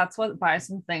 Okay, because that's what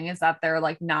bison thing is, that they're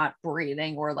like not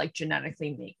breeding or like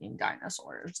genetically making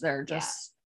dinosaurs. They're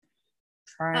just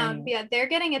trying. Yeah, they're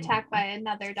getting attacked by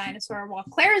another dinosaur while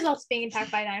Claire is also being attacked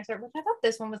by a dinosaur, which I thought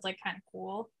this one was like kind of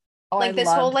cool. Oh, like I this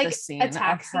loved whole like the scene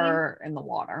attack of her in the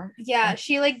water. Yeah,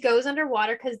 she like goes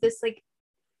underwater because this like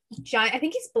giant. I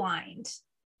think he's blind.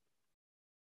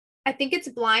 I think it's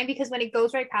blind because when it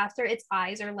goes right past her, its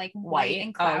eyes are like white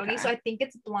and cloudy. So I think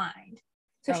it's blind.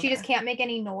 So she just can't make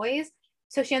any noise.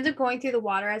 So she ends up going through the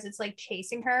water as it's like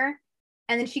chasing her.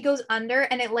 And then she goes under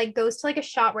and it like goes to like a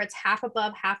shot where it's half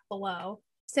above, half below.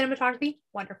 Cinematography,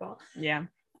 wonderful. Yeah.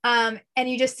 And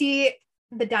you just see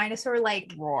the dinosaur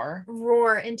like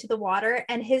roar into the water,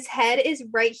 and his head is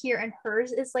right here and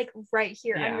hers is like right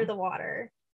here under the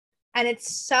water. And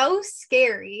it's so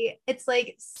scary. It's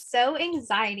like so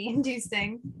anxiety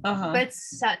inducing, but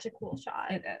it's such a cool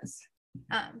shot. It is.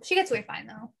 She gets away fine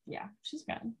though. Yeah, she's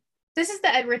good. This is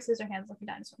the Edward Scissorhands looking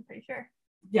dinosaur, I'm pretty sure.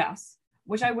 Yes.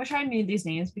 Which I wish I knew these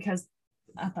names, because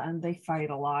at the end they fight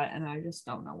a lot and I just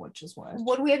don't know which is which.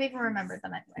 Would we have even remembered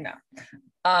them anyway?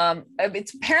 No.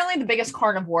 It's apparently the biggest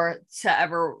carnivore to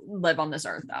ever live on this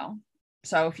earth though.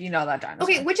 So if you know that dinosaur.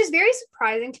 Okay, which is very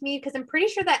surprising to me because I'm pretty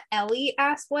sure that Ellie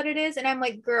asked what it is, and I'm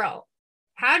like, girl,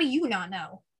 how do you not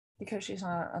know? Because she's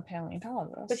not a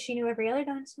paleontologist. But she knew every other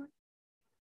dinosaur.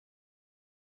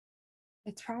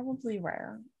 It's probably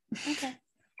rare. Okay.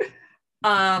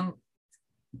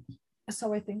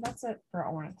 So I think that's it for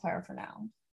Owen and Claire for now.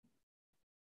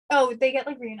 Oh, they get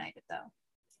like reunited though.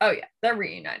 Oh yeah, they're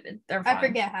reunited. They're fine. I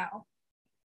forget how.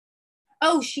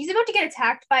 Oh, she's about to get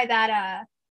attacked by that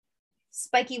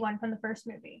spiky one from the first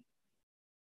movie.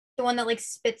 The one that like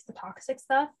spits the toxic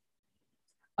stuff.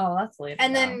 Oh, that's later.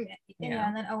 And then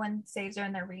and then Owen saves her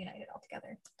and they're reunited all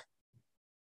together.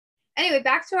 Anyway,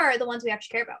 back to the ones we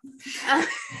actually care about.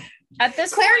 At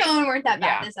this Claire point, and Owen weren't that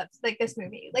bad this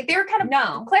movie. Like they were kind of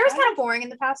Claire was kind of boring in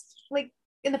the past, like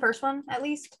in the first one at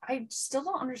least. I still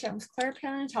don't understand. Was Claire a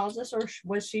paleontologist or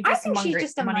was she just she's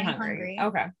just a money hungry?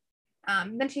 Okay.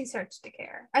 Then she starts to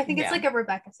care. I think it's like a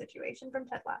Rebecca situation from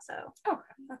Ted Lasso. Okay,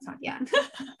 that's fine. Yeah.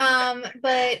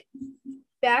 But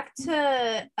back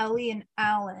to Ellie and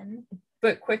Alan.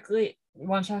 But quickly,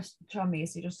 want to show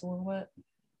Macy just a little bit?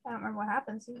 I don't remember what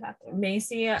happens. You have to.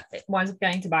 Macy winds up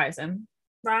getting to Bison.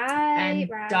 Right. And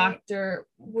right. Dr.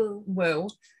 Wu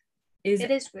is. It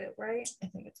is Wu, right? I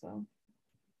think it's Wu.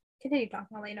 Continue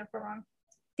talking, I'll let you know if we're wrong.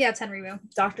 Yeah, it's Henry Wu.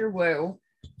 Dr. Wu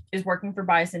is working for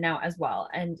Bison now as well.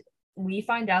 And we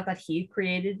find out that he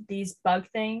created these bug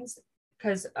things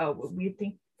because I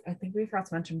think we forgot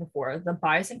to mention before, the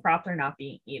bison crops are not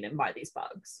being eaten by these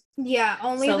bugs. Yeah,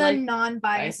 only the like,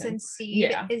 non-bison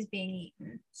seed is being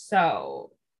eaten.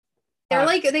 So they're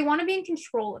like they want to be in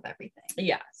control of everything.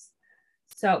 Yes.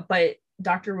 So, but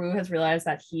Dr. Wu has realized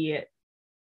that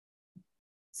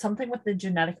something with the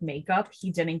genetic makeup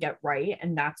he didn't get right,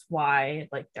 and that's why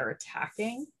like they're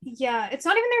attacking. Yeah, it's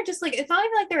not even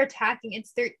like they're attacking,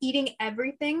 it's they're eating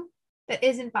everything that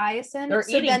isn't bison. They're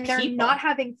eating then people. They're not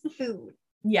having food.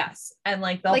 Yes, and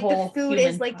like the whole food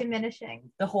is like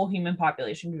diminishing. The whole human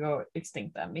population could go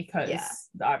extinct then because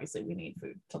obviously we need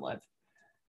food to live.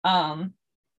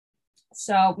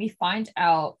 So we find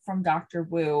out from Dr.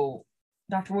 Wu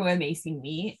and Macy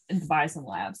meet in the Bison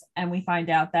labs, and we find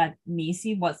out that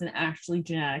Macy wasn't actually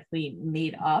genetically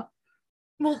made up.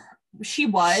 Well, she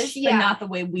was, but not the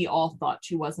way we all thought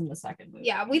she was in the second movie.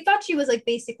 Yeah, we thought she was like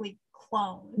basically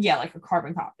cloned. Yeah, like a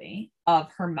carbon copy of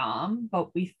her mom,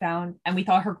 but we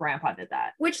thought her grandpa did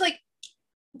that. Which like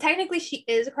technically she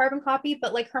is a carbon copy,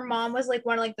 but like her mom was like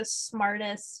one of like the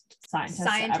smartest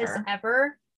scientists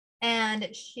ever.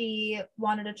 And she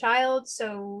wanted a child,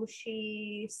 so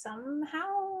she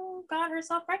somehow got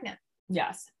herself pregnant.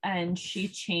 Yes. And she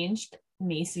changed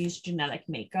Macy's genetic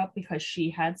makeup because she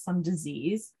had some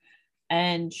disease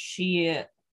and she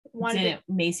wanted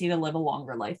Macy to live a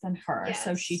longer life than her. Yes.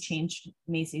 So she changed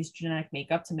Macy's genetic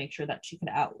makeup to make sure that she could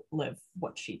outlive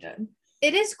what she did.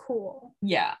 It is cool.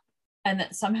 Yeah. And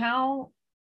that somehow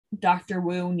Dr.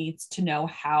 Wu needs to know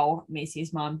how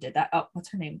Macy's mom did that. Oh, what's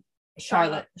her name?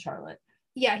 Charlotte.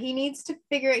 Yeah, he needs to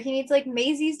figure it. He needs like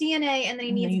Maisie's DNA and then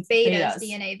he needs Beta's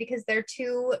DNA because they're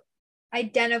two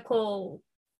identical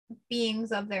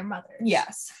beings of their mothers.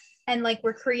 Yes. And like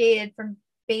were created from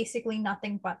basically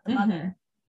nothing but the mother.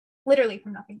 Literally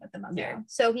from nothing but the mother. Yeah.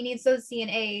 So he needs those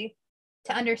DNA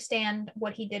to understand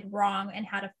what he did wrong and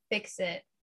how to fix it.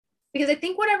 Because I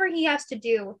think whatever he has to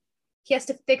do, he has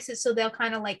to fix it so they'll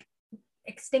kind of like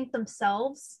extinct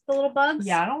themselves, the little bugs.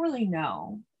 Yeah, I don't really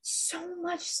know. So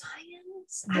much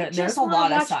science. Yeah, there's a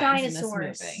lot of science in this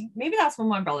movie. Maybe that's what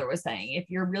my brother was saying. If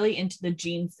you're really into the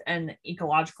genes and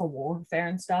ecological warfare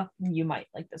and stuff, you might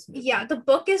like this movie. Yeah, the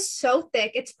book is so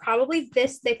thick. It's probably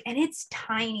this thick and it's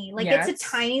tiny. Like it's a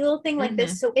tiny little thing like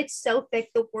this. So it's so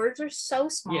thick. The words are so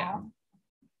small. Yeah.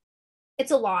 It's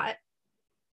a lot.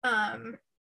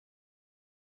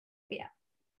 Yeah.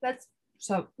 That's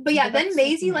so. But yeah, then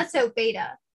Maisie lets out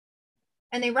Beta.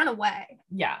 And they run away.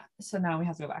 Yeah. So now we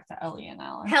have to go back to Ellie and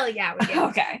Alan. Hell yeah, we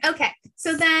do. Okay.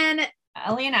 So then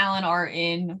Ellie and Alan are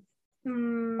in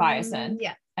Bison.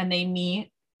 Yeah. And they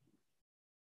meet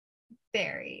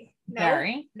Barry.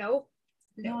 Barry? Nope.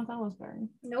 No, I thought it was Barry.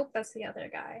 Nope, that's the other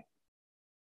guy.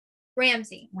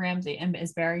 Ramsey. And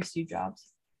is Barry Steve Jobs?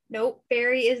 Nope.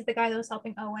 Barry is the guy that was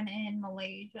helping Owen in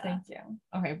Malaysia. Thank you.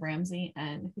 Okay, Ramsey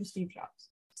and who's Steve Jobs?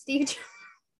 Steve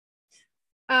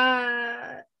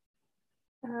Jobs.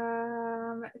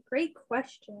 Great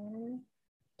question.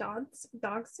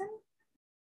 Dodgson?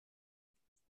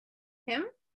 Him?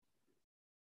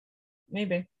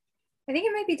 Maybe. I think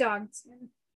it might be Dodgson.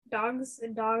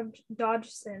 Dodgson.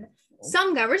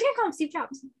 Some guy. We're just gonna call him Steve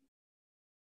Jobs.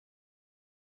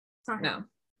 No.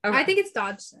 Okay. I think it's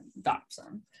Dodgson.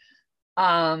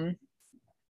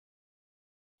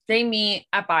 They meet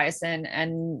at Bison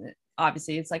and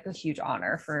obviously it's like a huge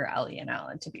honor for Ellie and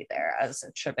Alan to be there, as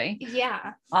it should be.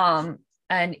 Yeah.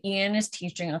 And Ian is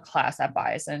teaching a class at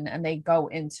Bison and they go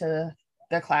into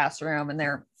the classroom and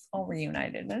they're all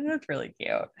reunited and it's really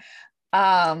cute.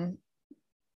 But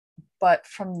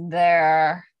from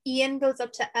there, Ian goes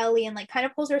up to Ellie and like kind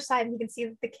of pulls her aside and you can see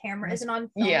that the camera isn't on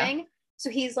filming. Yeah. So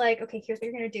he's like, okay, here's what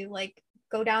you're gonna do. Like,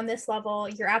 go down this level.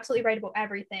 You're absolutely right about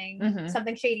everything.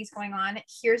 Something shady's going on.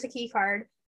 Here's a key card.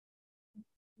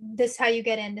 This is how you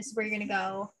get in. This is where you're gonna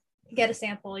go. Get a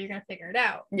sample. You're gonna figure it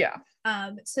out. Yeah.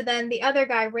 So then the other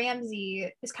guy,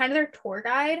 Ramsey, is kind of their tour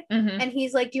guide, and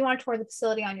he's like, "Do you want to tour the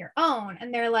facility on your own?"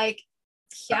 And they're like,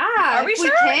 "Yeah, are we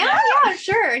sure? Can? Yeah,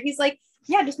 sure." And he's like,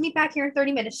 "Yeah, just meet back here in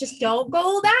 30 minutes. Just don't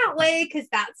go that way because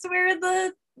that's where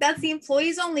that's the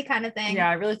employees only kind of thing." Yeah,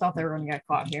 I really thought they were gonna get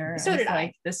caught here. So did I.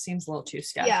 Like, this seems a little too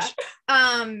sketch. Yeah.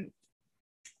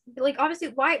 Like obviously,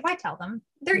 why tell them?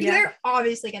 They're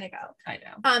obviously gonna go. I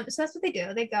know. So that's what they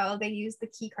do. They go. They use the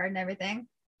key card and everything,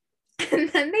 and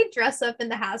then they dress up in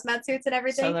the hazmat suits and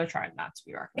everything. So they're trying not to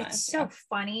be recognized. It's so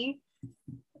funny.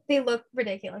 They look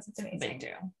ridiculous. It's amazing. They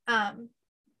do.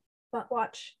 But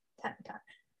watch 10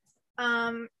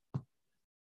 times.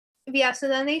 Yeah. So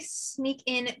then they sneak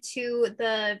into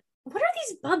the. What are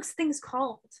these bugs things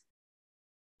called?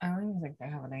 I don't even think they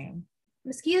have a name.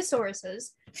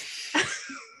 Mosquitosauruses.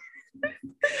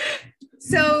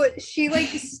 So she like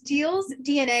steals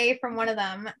DNA from one of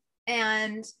them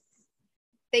and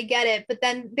they get it, but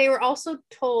then they were also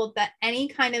told that any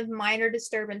kind of minor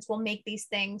disturbance will make these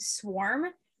things swarm.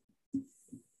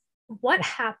 What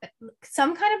happened?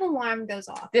 Some kind of alarm goes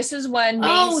off. This is when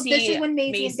Maisie and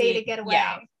Beta get away.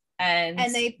 Yeah. And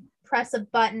they press a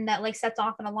button that like sets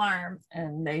off an alarm.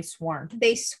 And they swarm.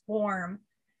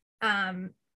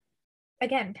 Again,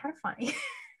 kind of funny.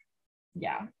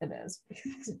 Yeah, it is.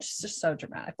 It's just so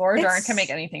dramatic. Laura Dern can make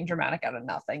anything dramatic out of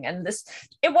nothing. And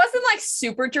it wasn't like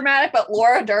super dramatic, but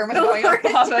Laura Dern was going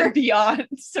above and beyond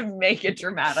to make it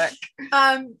dramatic.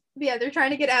 Yeah, they're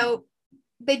trying to get out.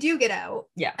 They do get out.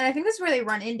 Yeah. And I think this is where they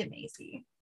run into Macy.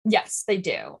 Yes, they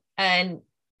do. And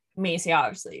Macy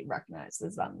obviously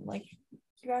recognizes them. Like,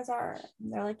 you guys are.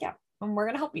 And they're like, yeah, and we're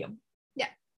going to help you. Yeah.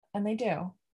 And they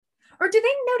do. Or do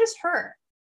they notice her?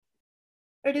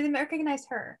 Or do they recognize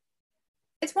her?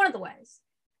 It's one of the ways.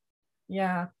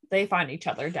 Yeah, they find each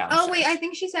other down. Oh wait, I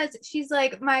think she says she's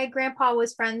like, my grandpa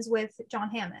was friends with John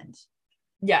Hammond.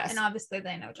 Yes. And obviously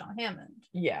they know John Hammond.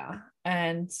 Yeah.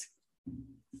 And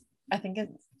I think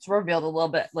it's revealed a little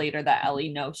bit later that Ellie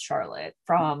knows Charlotte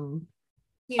from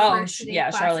University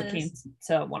classes. Charlotte came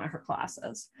to one of her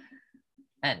classes.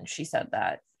 And she said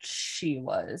that she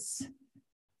was,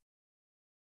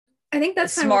 I think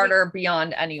that's smarter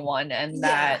beyond anyone, and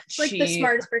that like the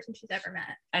smartest person she's ever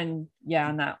met. And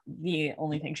and that the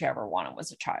only thing she ever wanted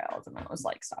was a child. And I was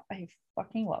like, stop, I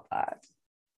fucking love that.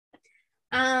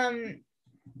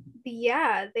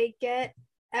 Yeah, they get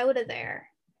out of there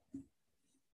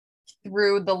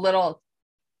through the little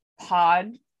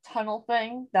pod tunnel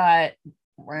thing that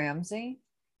Ramsey,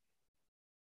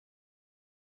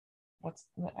 was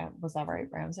that right,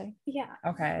 Ramsey? Yeah.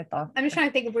 Okay, I'm just trying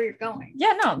to think of where you're going.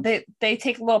 Yeah, no, they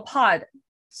take a little pod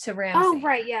to Ramsey. Oh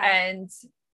right, yeah. And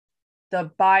the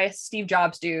biased Steve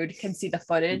Jobs dude can see the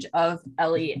footage of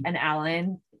Ellie and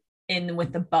Alan in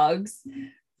with the bugs,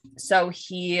 so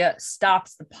he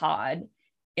stops the pod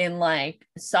in like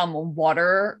some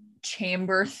water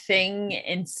chamber thing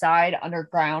inside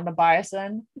underground a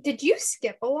bison. Did you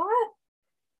skip a lot?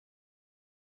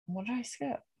 What did I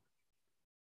skip?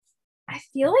 I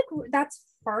feel like that's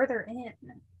farther in.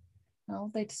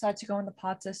 No, they decide to go in the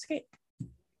pod to escape.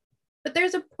 But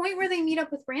there's a point where they meet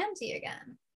up with Ramsey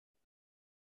again.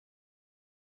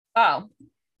 Oh.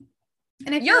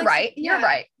 And you're right. You're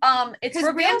right. It's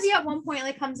because Ramsey at one point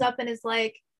like comes up and is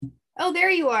like, "Oh,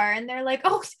 there you are," and they're like,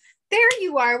 "Oh, there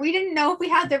you are. We didn't know if we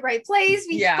had the right place.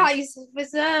 We thought you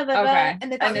was okay."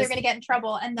 And they thought they were gonna get in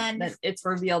trouble. And then it's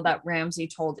revealed that Ramsey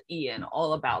told Ian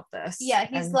all about this. Yeah,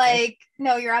 he's like,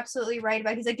 "No, you're absolutely right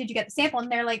about." He's like, "Did you get the sample?"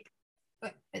 And they're like,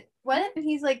 "What?" And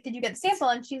he's like, "Did you get the sample?"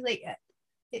 And she's like,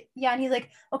 "Yeah." And he's like,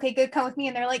 "Okay, good. Come with me."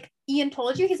 And they're like, "Ian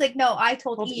told you?" He's like, "No, I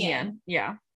told Ian."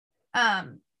 Yeah.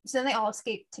 So then they all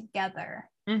escape together.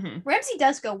 Mm-hmm. Ramsey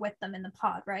does go with them in the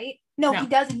pod, right? No, he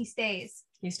doesn't. He stays.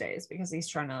 He stays because he's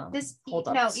trying to hold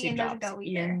up. No, Ian doesn't go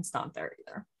either. Ian's not there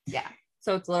either. Yeah.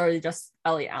 So it's literally just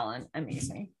Ellie, Alan, and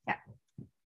Maisie. Yeah.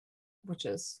 Which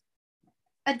is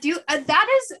that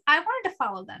is, I wanted to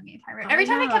follow them the entire time. Every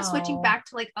time I kept switching back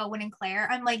to like Owen and Claire,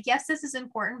 I'm like, yes, this is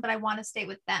important, but I want to stay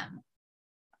with them.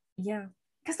 Yeah.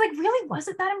 Because like, really, was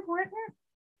it that important?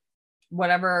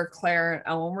 Whatever Claire and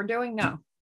Owen were doing, no.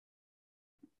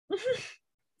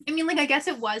 I mean, like, I guess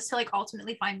it was to like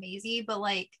ultimately find Maisie, but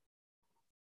like,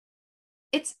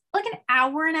 it's like an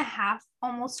hour and a half,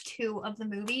 almost 2 of the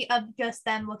movie of just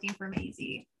them looking for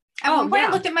Maisie. At one point,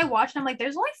 I looked at my watch and I'm like,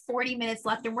 there's only 40 minutes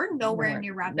left and we're nowhere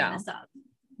near wrapping this up.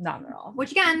 Not at all.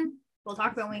 Which again, we'll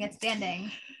talk about when we get to the ending.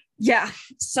 Yeah.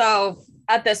 So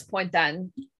at this point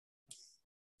then,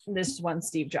 this is when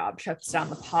Steve Jobs shuts down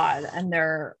the pod and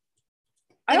they're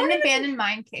in an abandoned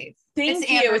mine cave. Thank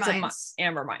you. It's an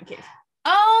amber mine cave.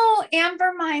 Oh,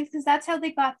 amber mines, because that's how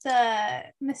they got the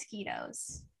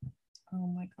mosquitoes. Oh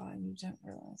my god, you didn't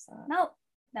realize that. No.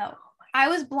 I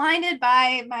was blinded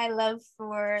by my love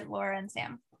for Laura and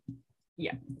Sam.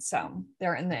 Yeah, so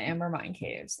they're in the amber mine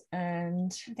caves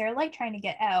and they're like trying to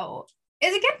get out.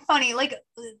 Is it getting funny? Like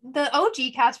the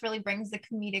OG cast really brings the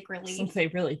comedic relief. They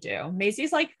really do.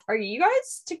 Maisie's like, "Are you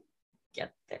guys to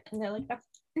get there?" And they're like,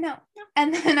 No.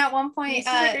 And then at one point,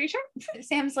 like, "Are you sure?"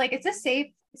 Sam's like, "Is this safe?"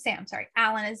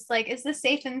 Alan is like, "Is this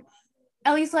safe?" And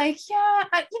Ellie's like, "Yeah,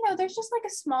 there's just like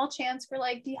a small chance for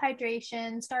like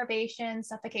dehydration, starvation,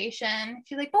 suffocation."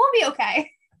 She's like, "But we'll be okay."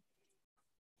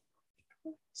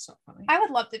 So funny. I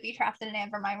would love to be trapped in an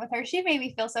amber mine with her. She made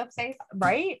me feel so safe.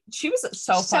 Right? She was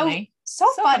so funny. So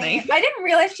funny. I didn't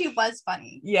realize she was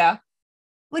funny. Yeah.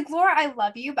 Like, Laura, I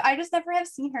love you, but I just never have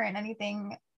seen her in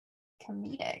anything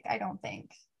comedic, I don't think.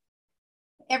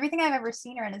 Everything I've ever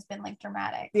seen her in has been like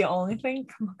dramatic. The only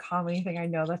comedy thing I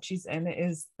know that she's in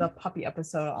is the puppy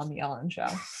episode on the Ellen Show,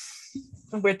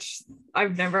 which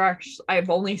I've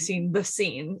only seen the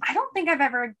scene. I don't think I've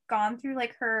ever gone through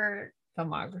like her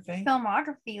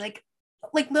filmography, like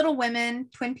Little Women,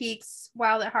 Twin Peaks,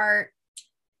 Wild at Heart,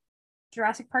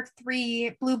 Jurassic Park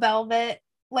 3, Blue Velvet,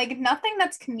 like nothing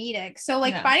that's comedic. So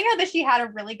like finding out that she had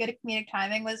a really good comedic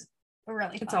timing was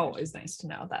really fun. It's always nice to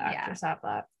know that actors have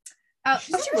that.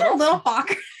 She was in Little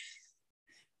Fockers.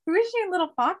 Who is she in Little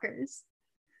Fockers?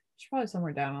 She's probably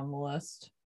somewhere down on the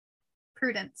list.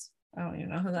 Prudence. I don't even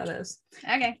know who that is.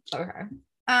 Okay.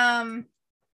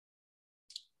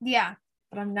 Yeah.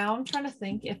 But I'm trying to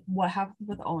think what happened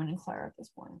with Owen and Claire at this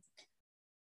point.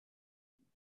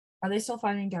 Are they still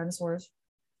finding dinosaurs?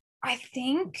 I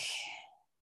think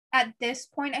at this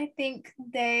point,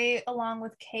 they, along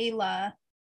with Kayla,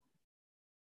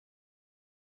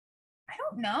 I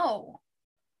don't know.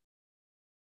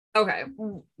 Okay.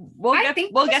 We'll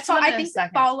get to them in a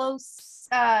second. Follows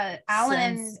Alan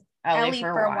and Ellie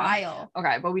for a while.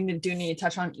 Okay, but we do need to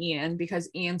touch on Ian because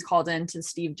Ian's called into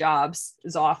Steve Jobs'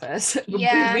 office.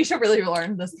 Yeah. we should really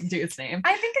learn this dude's name.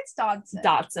 I think it's Dodson.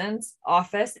 Dodson's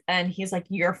office, and he's like,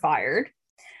 "You're fired."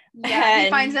 Yeah, and he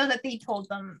finds out that he told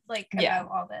them about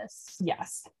all this.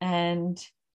 Yes, and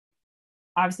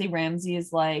obviously Ramsey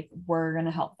is like, "We're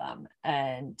gonna help them,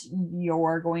 and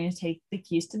you're going to take the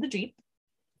keys to the Jeep,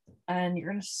 and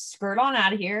you're gonna skirt on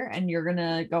out of here, and you're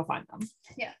gonna go find them."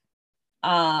 Yeah.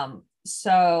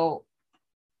 So.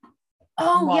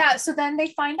 Yeah. So then they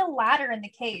find a ladder in the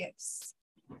caves.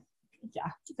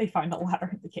 Yeah, they find a ladder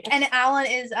in the cave. And Alan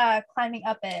is climbing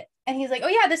up it, and he's like, "Oh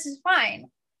yeah, this is fine."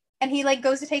 And he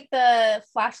goes to take the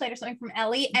flashlight or something from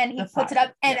Ellie, and he puts it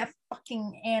up, and a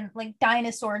fucking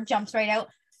dinosaur jumps right out.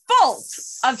 Full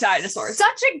of dinosaurs.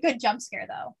 Such a good jump scare,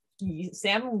 though.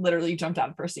 Sam literally jumped out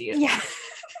of her seat. Yeah.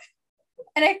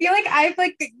 And I feel like I've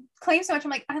claimed so much.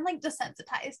 I'm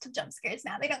desensitized to jump scares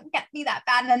now. They don't get me that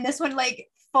bad. And then this one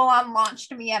full on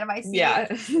launched me out of my seat. Yeah.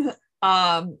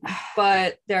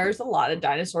 But there's a lot of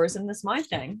dinosaurs in this mine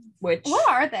thing. What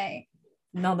are they?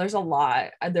 No, there's a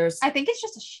lot. I think it's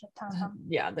just a shit ton of them.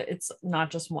 Yeah, it's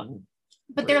not just one.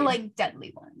 But they're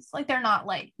deadly ones. They're not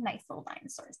nice little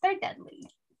dinosaurs. They're deadly.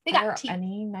 They got teeth.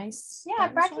 Any nice? Yeah,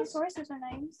 brachiosauruses are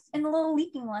nice, and the little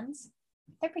leaping ones.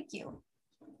 They're pretty cute.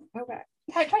 Okay.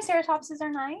 Triceratopses are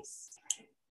nice.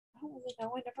 I don't really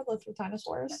know. I never lived with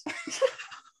dinosaurs.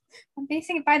 I'm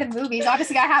basing it by the movies.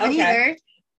 Obviously, I haven't either.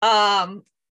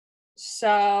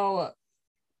 So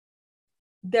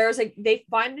they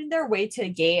find their way to a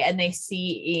gate and they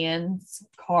see Ian's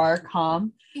car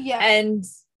come. Yeah. And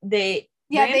they've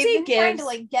been trying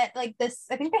to get this.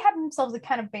 I think they have themselves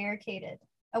kind of barricaded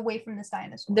away from this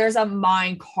dinosaur. There's a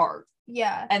mine cart.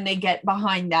 Yeah. And they get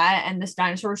behind that, and this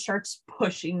dinosaur starts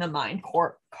pushing the mine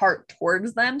cart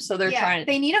towards them. So they're trying.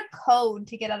 They need a code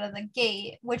to get out of the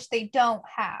gate, which they don't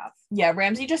have. Yeah,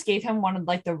 Ramsey just gave him one of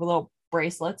the little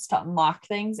bracelets to unlock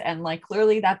things, and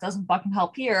clearly that doesn't fucking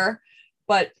help here.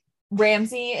 But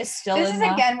Ramsey is still. This is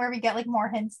again where we get more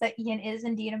hints that Ian is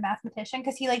indeed a mathematician,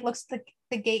 because he looks at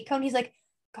the gate code. And he's like,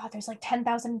 God, there's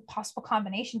 10,000 possible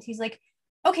combinations. He's like,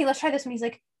 okay, let's try this one. He's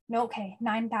like, no, okay,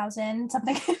 9,000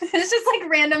 something. It's just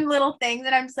randomlittle things,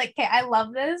 and I'm just okay, I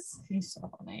love this. He's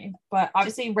so funny. But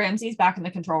obviously Ramsey's back in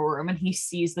the control room and he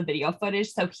sees the video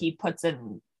footage, so he puts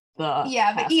in the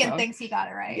but Ian thinks he got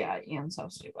it right. Yeah, Ian's so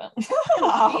stupid.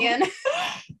 Ian.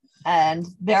 And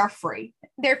they're free.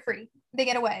 They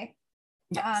get away.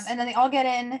 Yes. And then they all get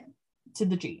into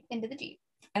the Jeep.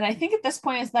 And I think at this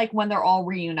point it's when they're all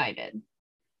reunited.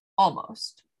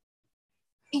 Almost.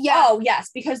 Yeah. Oh,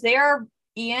 yes, because they are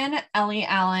Ian, Ellie,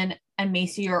 Alan, and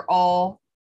Macy are all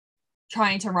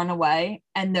trying to run away,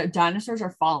 and the dinosaurs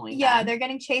are following them. They're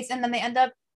getting chased, and then they end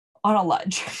up on a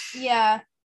ledge. Yeah,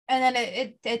 and then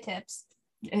it tips,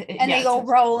 and they go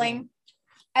rolling,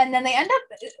 and then they end up,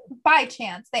 by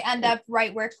chance,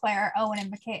 right where Claire, Owen,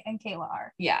 and Kayla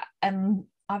are. Yeah, and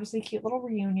obviously cute little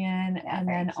reunion, and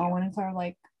then cute. Owen and Claire are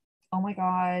like, oh my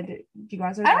God, you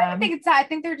guys are I don't even think it's that. I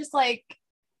think they're just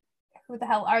who the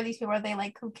hell are these people? Are they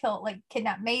who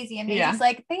kidnapped Maisie? And Maisie's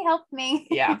they helped me.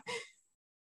 Yeah.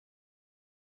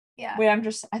 Yeah. Wait,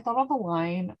 I thought of a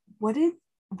line. What's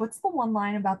the one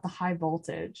line about the high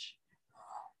voltage?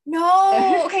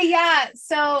 No. Okay, yeah.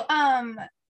 So I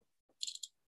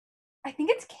think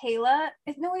it's Kayla.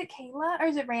 Is it Kayla or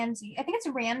is it Ramsey? I think it's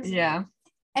Ramsey. Yeah.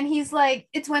 And he's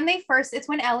it's when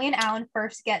Ellie and Alan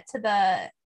first get to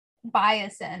the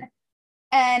biosin.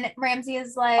 And Ramsey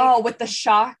is with the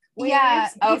shock waves? Yeah.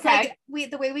 Okay.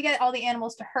 The way we get all the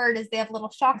animals to herd is they have a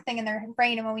little shock thing in their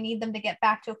brain, and when we need them to get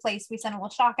back to a place, we send a little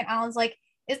shock. And Alan's like,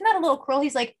 isn't that a little cruel?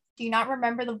 He's like, do you not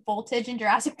remember the voltage in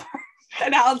Jurassic Park?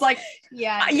 And Alan's like,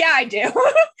 yeah, I do.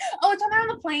 Oh, it's when they're on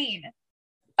the plane.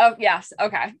 Oh, yes.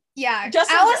 Okay. Yeah.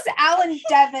 Alan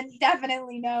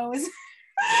definitely knows.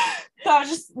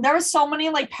 There was so many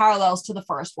parallels to the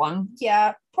first one.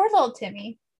 Yeah. Poor little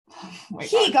Timmy. Oh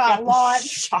he got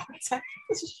launched.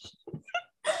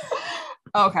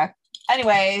 Okay.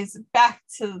 Anyways, back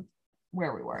to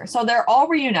where we were. So they're all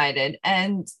reunited,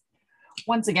 and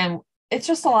once again, it's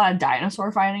just a lot of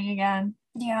dinosaur fighting again.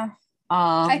 Yeah.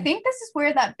 I think this is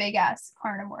where that big ass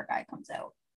carnivore guy comes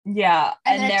out. Yeah,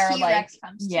 and they're T-Rex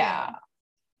comes too.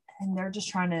 And they're just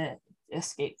trying to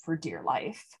escape for dear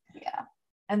life. Yeah.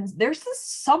 And there's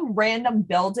some random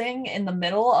building in the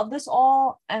middle of this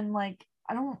all, and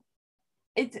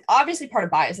it's obviously part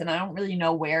of bias, and I don't really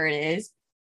know where it is,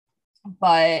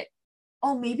 but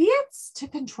Oh, maybe it's to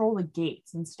control the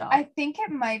gates and stuff. I think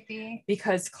it might be.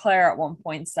 Because Claire at one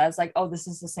point says, like, oh, this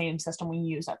is the same system we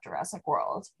use at Jurassic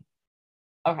World.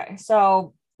 Okay,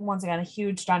 so once again, a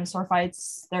huge dinosaur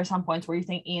fights. There's some points where you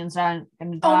think Ian's gonna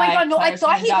die. Oh my god, no, Claire's I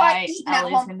thought he die, got eaten Ellie's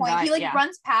at one gonna point. die. He like Yeah.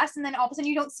 runs past and then all of a sudden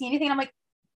you don't see anything. And I'm like,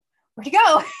 where'd he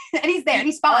go? And he's there.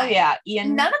 He's fine. Oh yeah,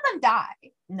 Ian. None of them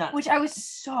die. None. Which I was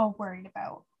so worried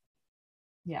about.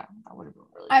 Yeah, that would have been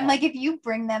really I'm fun. like, if you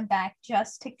bring them back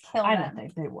just to kill I them. don't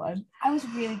think they would. I was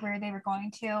really worried they were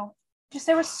going to. Just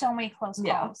there were so many close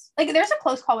calls. Yeah. Like there's a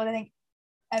close call with I think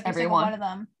every single one of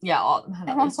them. Yeah, all of them had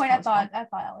At at one least point a I close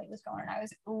thought Elliot was going and I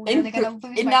was call. really gonna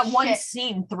lose in my that one shit.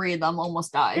 scene, 3 of them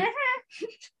almost died.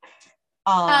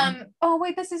 Oh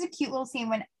wait, this is a cute little scene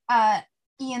when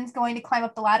Ian's going to climb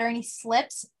up the ladder and he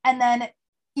slips and then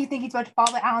you think he's about to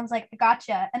fall, but Alan's like, I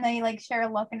gotcha. And then you like share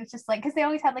a look and it's just like, because they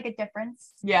always had like a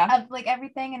difference of like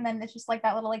everything. And then it's just like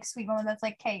that little like sweet moment that's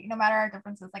like, hey, no matter our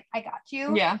differences, like I got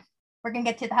you. Yeah. We're gonna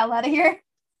get you the hell out of here.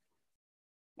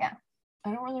 Yeah.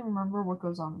 I don't really remember what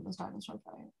goes on in this dinosaur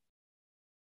fight.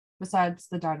 Besides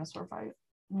the dinosaur fight.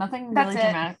 Nothing That's really it.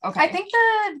 dramatic. Okay. I think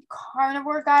the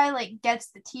carnivore guy like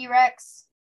gets the T-Rex.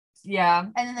 Yeah.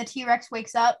 And then the T-Rex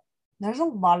wakes up. There's a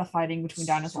lot of fighting between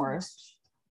dinosaurs.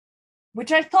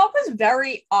 Which I thought was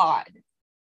very odd.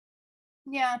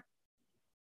 Yeah.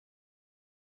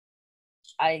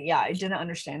 I didn't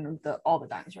understand all the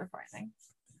dinosaur fighting.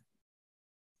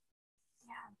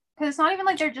 Yeah. Because it's not even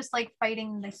like they're just like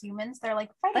fighting the humans. They're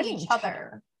like fighting each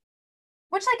other.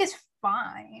 Which like is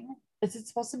fine. Is it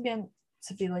supposed to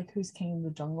be like who's king of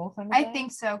the jungle kind of I thing?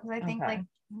 think so, because I think like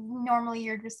normally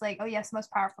you're just like, oh yes, most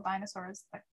powerful dinosaur is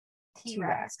the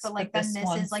T-Rex. But like then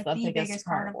this is like the biggest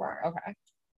carnivore. Okay.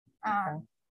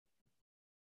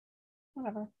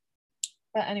 Whatever.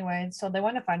 But anyway, so they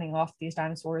wind up fighting off these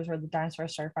dinosaurs, or the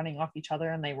dinosaurs start fighting off each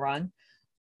other and they run.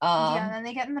 Yeah, and then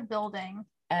they get in the building.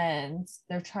 And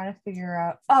they're trying to figure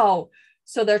out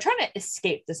so they're trying to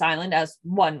escape this island as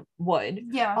one would.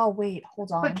 Yeah. Oh wait,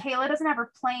 hold on. But Kayla doesn't have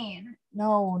her plane.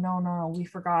 No. We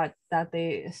forgot that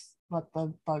they let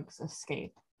the bugs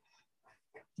escape.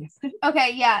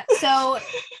 Okay, yeah. So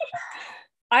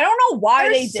I don't know why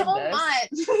they did so this. Much.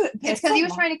 It's because he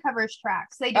was trying to cover his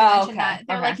tracks. They did mention that.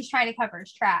 They're like, he's trying to cover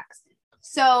his tracks.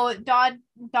 So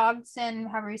Dodson,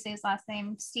 however you say his last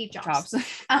name, Steve Jobs.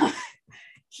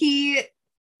 He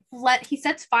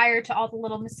sets fire to all the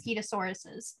little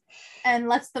mosquitosauruses and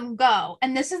lets them go.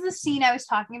 And this is the scene I was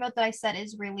talking about that I said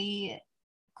is really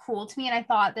cool to me. And I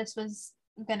thought this was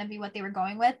going to be what they were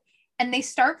going with. And they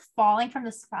start falling from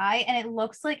the sky and it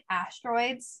looks like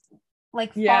asteroids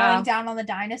like falling down on the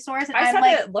dinosaurs. And I said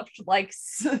like, it looked like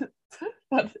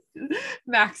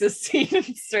Max's scene in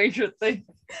Stranger Things.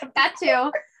 That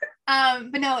too.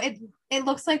 But no, it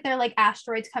looks like they're like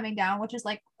asteroids coming down, which is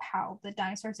like how the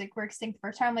dinosaurs like were extinct the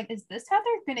first time. I'm like, is this how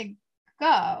they're gonna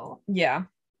go? Yeah.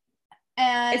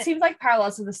 And it seems like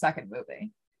parallels to the second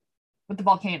movie with the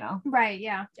volcano. Right,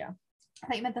 yeah. Yeah. I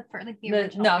thought you meant the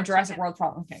original. No, Jurassic World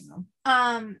volcano.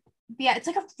 Yeah, it's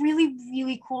like a really,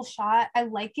 really cool shot. I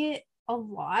like it a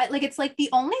lot. Like it's like the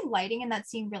only lighting in that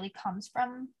scene really comes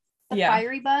from the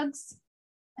fiery bugs.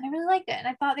 And I really liked it. And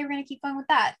I thought they were gonna keep going with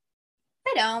that.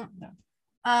 They don't. No.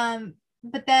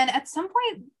 But then at some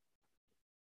point,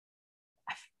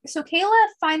 so Kayla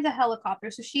finds a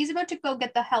helicopter. So she's about to go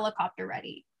get the helicopter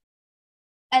ready.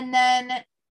 And then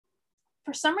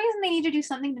for some reason they need to do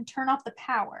something to turn off the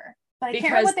power. But I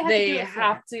can't remember what they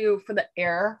have to do for the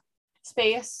air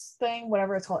space thing,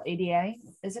 whatever it's called, ADA.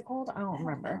 Is it called? I don't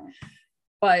remember.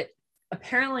 But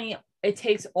apparently it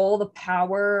takes all the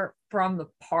power from the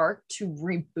park to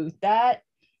reboot that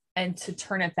and to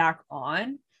turn it back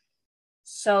on.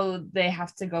 So they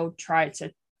have to go try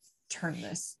to turn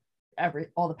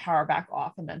all the power back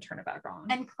off and then turn it back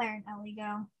on. And Claire and Ellie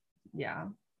go. Yeah.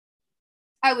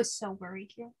 I was so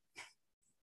worried here.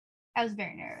 I was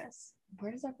very nervous.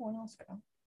 Where does everyone else go?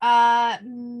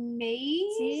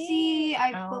 Maisie,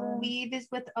 I believe, is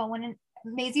with Owen and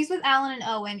Maisie's with Alan and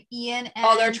Owen. Ian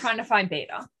and they're trying to find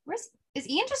Beta. Is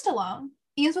Ian just alone?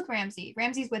 Ian's with Ramsey.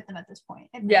 Ramsey's with them at this point.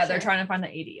 Yeah, they're trying to find the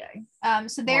ADA.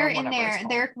 So they're in there.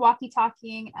 They're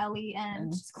walkie-talkieing Ellie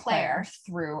and Claire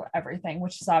through everything,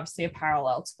 which is obviously a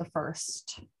parallel to the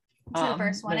first. To the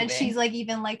first one, movie. And she's like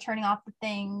even like turning off the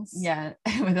things. Yeah,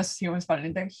 with this he was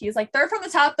funny. He's like third from the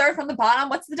top, third from the bottom.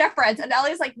 What's the difference? And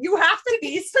Ellie's like, you have to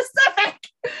be specific.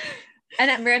 And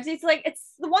then Ramsey's like,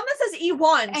 it's the one that says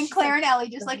E1. And she's Claire and Ellie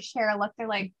just like share a look. They're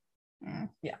like,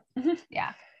 yeah,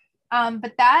 yeah.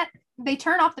 But they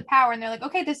turn off the power and they're like,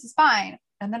 okay, this is fine.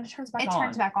 And then it turns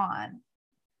back on.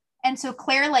 And so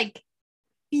Claire like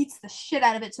beats the shit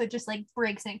out of it, so it just like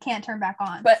breaks and it can't turn back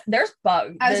on. But there's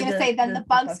bugs. I was gonna say then the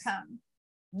bugs come.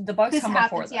 The bugs come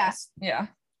before this. Yeah.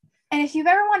 And if you've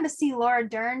ever wanted to see Laura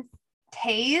Dern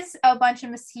tase a bunch of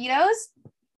mosquitoes,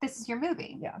 this is your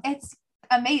movie. Yeah. It's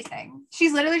amazing.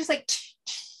 She's literally just like,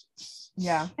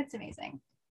 yeah. It's amazing.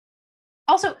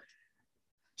 Also,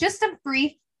 just a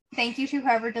brief thank you to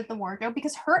whoever did the wardrobe,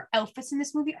 because her outfits in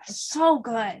this movie are so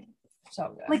good.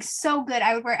 So good. Like, so good.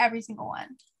 I would wear every single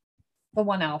one. The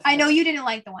one outfit. I know you didn't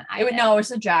like the one. No, it was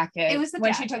the jacket. It was the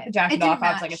when jacket. She took the jacket off,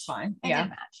 I was like, it's fine. It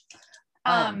didn't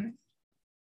match.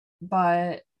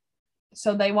 But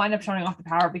so they wind up turning off the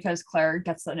power because Claire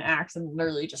gets an axe and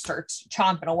literally just starts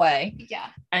chomping away. Yeah.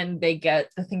 And they get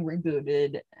the thing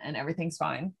rebooted and everything's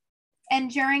fine.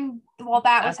 And while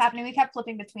that was happening, we kept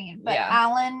flipping between. But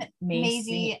Alan,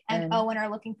 Maisie, and Owen are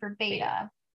looking for Beta.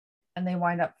 And they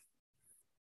wind up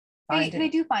They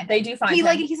do find him.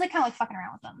 He's like kind of like fucking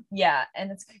around with them. Yeah,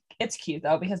 and it's cute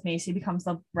though because Macy becomes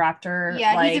the raptor.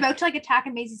 Yeah, he's about to like attack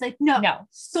and Macy's like, no,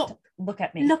 stop. Look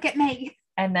at me.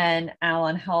 And then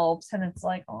Alan helps, and it's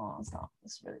like, oh, stop.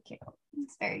 It's really cute.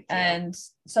 It's very cute. And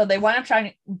so they wind up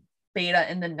trying Beta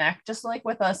in the neck, just like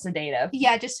with a sedative.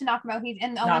 Yeah, just to knock him out.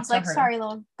 And Owen's like, sorry,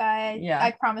 little guy. Yeah,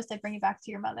 I promised I'd bring you back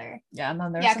to your mother. Yeah, and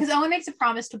then there's because Owen makes a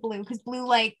promise to Blue because Blue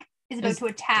like is about to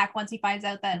attack once he finds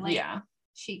out that like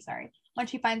when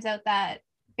she finds out that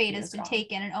Beta's been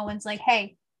taken, and Owen's like,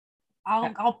 hey,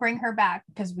 I'll bring her back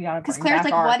because we gotta. Because Claire's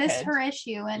like, what is her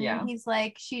issue? And he's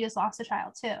like, she just lost a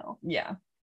child too. Yeah.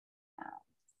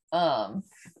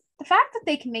 The fact that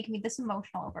they can make me this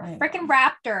emotional over a freaking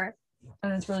raptor.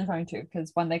 And it's really funny too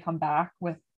because when they come back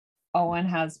with Owen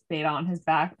has Beta on his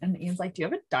back, and Ian's like, do you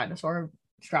have a dinosaur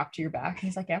strapped to your back? And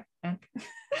he's like, yeah.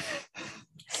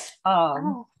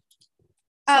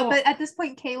 But at this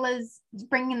point, Kayla's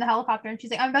bringing in the helicopter, and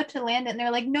she's like, I'm about to land it. And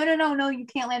they're like, no, you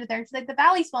can't land it there. And she's like, the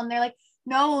valley's full. And they're like,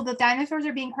 no, the dinosaurs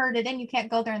are being herded in. You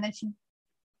can't go there. And then she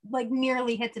like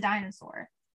nearly hits a dinosaur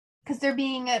because they're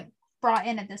being brought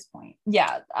in at this point.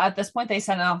 Yeah, at this point, they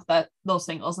send off those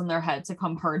singles in their head to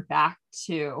come herd back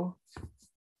to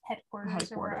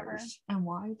headquarters or wherever. And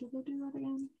why did they do that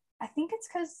again? I think it's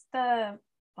because the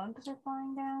bugs are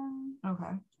flying down.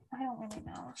 Okay. I don't really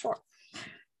know. Sure.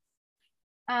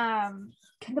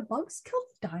 Can the bugs kill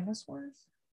dinosaurs?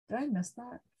 Did I miss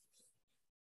that?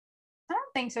 I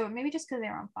don't think so. Maybe just because they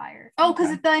were on fire. Oh,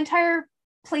 because the entire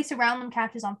place around them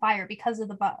catches on fire because of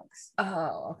the bugs.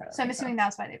 Oh, okay. So I'm assuming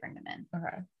that's why they bring them in.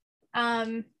 Okay.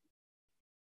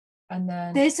 And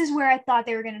then this is where I thought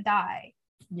they were gonna die.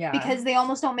 Yeah. Because they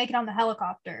almost don't make it on the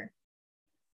helicopter.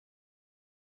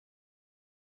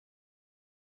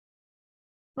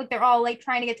 Like they're all like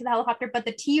trying to get to the helicopter, but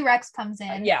the T-Rex comes in.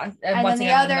 And then the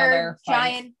other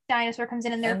giant dinosaur comes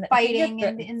in, and they're fighting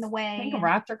in the way. I think a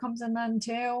raptor comes in then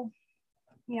too.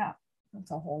 Yeah.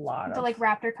 That's a whole lot. The like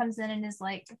raptor comes in and is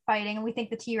like fighting, and we think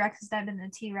the T-Rex is dead, and the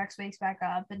T-Rex wakes back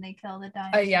up, and they kill the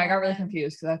dinosaur. I got really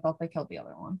confused because I thought they killed the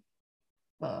other one,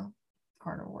 the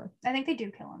carnivore. I think they do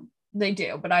kill him. They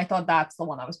do, but I thought that's the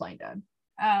one that was playing dead.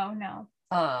 Oh no.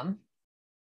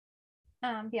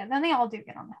 Yeah. Then they all do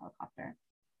get on the helicopter.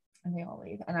 And they all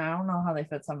leave, and I don't know how they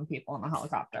fit 7 people in a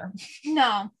helicopter.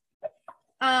 No.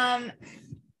 Yeah.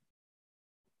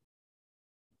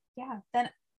 Then.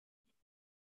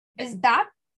 Is that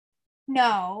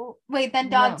no wait then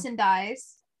Dodson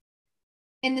dies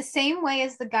in the same way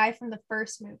as the guy from the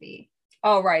first movie.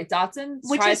 Oh right, Dodson,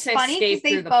 which is funny because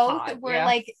they both were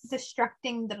like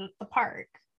destructing the park.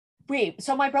 Wait,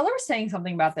 so my brother was saying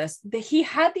something about this, that he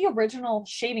had the original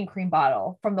shaving cream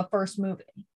bottle from the first movie.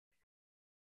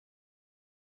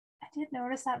 I did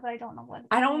notice that, but I don't know what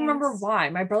I don't remember why.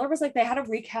 My brother was like, they had to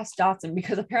recast Dodson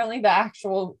because apparently the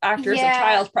actual actor is a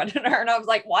child predator, and I was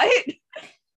like, what?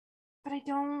 But I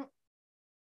don't.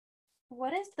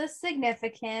 What is the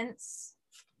significance?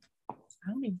 I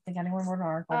don't even think anyone wrote an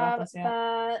article about this yet.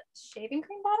 The shaving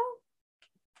cream bottle?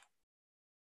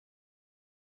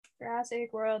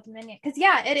 Jurassic World Dominion. Because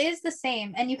yeah, it is the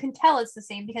same, and you can tell it's the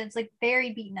same because it's like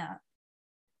very beaten up.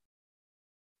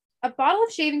 A bottle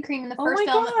of shaving cream in the first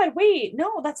film. Oh my god! Wait,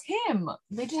 no, that's him.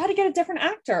 They just had to get a different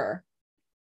actor.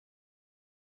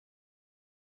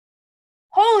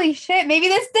 Holy shit, maybe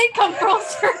this did come full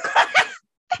circle.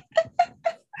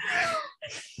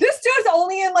 This dude's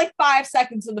only in like 5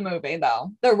 seconds of the movie,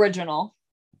 though. The original.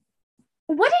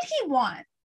 What did he want?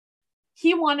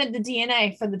 He wanted the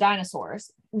DNA for the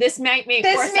dinosaurs. This might make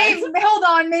more sense. Hold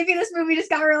on, maybe this movie just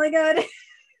got really good.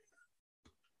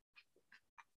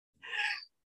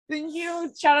 Thank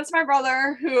you. Shout out to my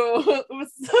brother who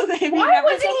was. Why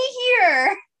wasn't he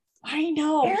here? I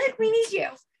know. Eric, we need you.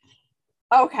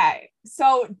 Okay,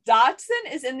 so Dodson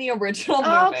is in the original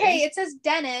movie. Okay, it says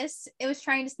Dennis. It was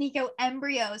trying to sneak out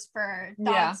embryos for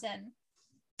Dodson.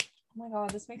 Oh my god,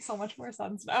 this makes so much more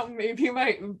sense now. Maybe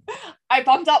I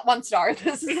bumped up 1 star.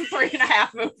 This is a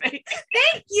 3.5 movie.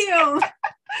 Thank you.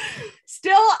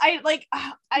 Still, they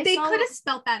could have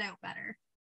spelt that out better.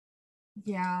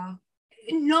 Yeah.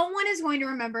 No one is going to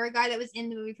remember a guy that was in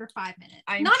the movie for 5 minutes.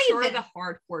 I'm Not sure even the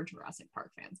hardcore Jurassic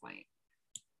Park fans might.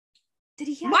 Did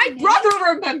he have My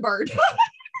brother remembered.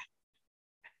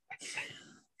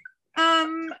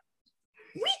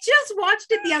 We just watched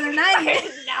it the other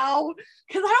night. No,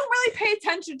 because I don't really pay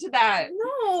attention to that.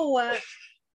 No.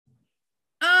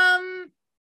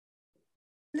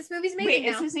 This movie's making. Wait,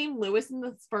 now. is his name Lewis in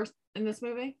this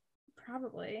movie?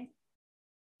 Probably.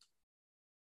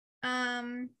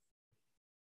 I'm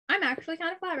actually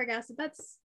kind of flabbergasted.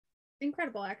 That's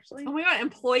incredible, actually. Oh my god,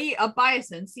 employee of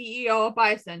Bison, CEO of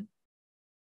Bison.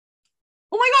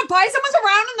 Oh my god, Bison was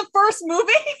around in the first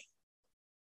movie?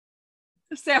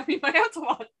 Sam, we might have to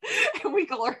watch and we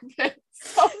can learn it.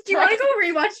 So do you want to go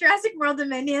rewatch Jurassic World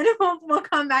Dominion? We'll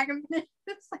come back and finish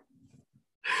this. We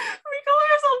call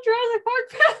ourselves Jurassic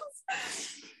Park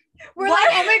fans. We're like,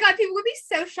 oh my god, people would be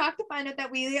so shocked to find out that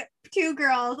we 2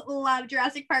 girls love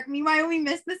Jurassic Park. Meanwhile, we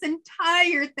missed this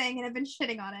entire thing and have been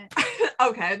shitting on it.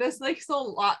 Okay, this makes a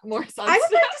lot more sense. I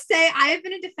would like to say I have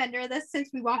been a defender of this since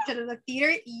we watched it at the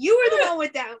theater. You were the one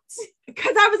with doubts.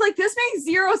 Because I was like, this makes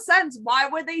 0 sense. Why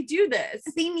would they do this?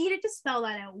 They needed to spell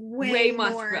that out way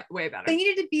more. Way better. They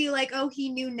needed to be like, oh, he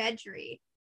knew Nedry.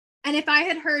 And if I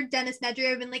had heard Dennis Nedry, I would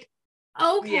have been like,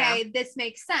 okay, this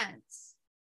makes sense.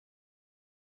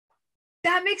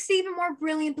 That makes it even more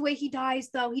brilliant the way he dies,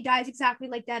 though. He dies exactly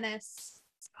like Dennis.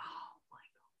 Oh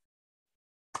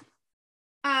my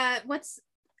god. What's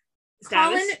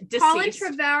Colin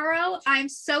Trevorrow? I'm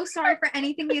so sorry for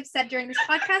anything we have said during this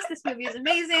podcast. This movie is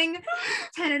amazing.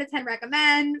 10 out of 10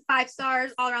 recommend. 5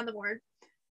 stars all around the board.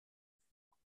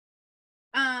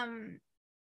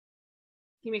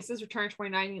 He makes his return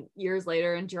 29 years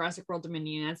later in Jurassic World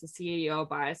Dominion as the CEO of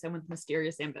Bison with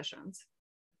mysterious ambitions.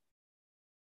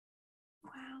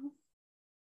 Wow.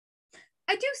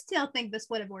 I do still think this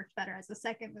would have worked better as a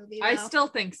second movie, though. I still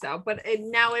think so, but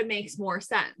now it makes more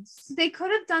sense. They could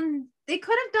have done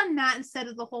that instead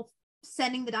of the whole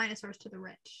sending the dinosaurs to the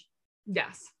rich.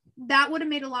 Yes. That would have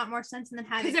made a lot more sense than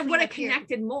having because it would have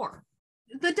connected more.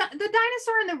 The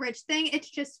dinosaur and the rich thing, it's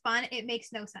just fun. It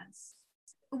makes no sense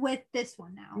with this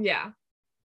one now. Yeah.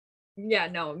 Yeah,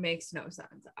 no, it makes no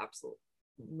sense. Absolutely.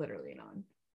 Literally none.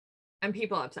 And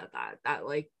people upset that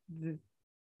like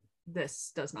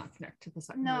this does not connect to the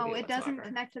second movie. No, it doesn't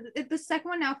connect to the second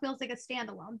one now feels like a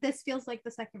standalone. This feels like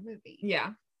the second movie.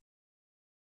 Yeah.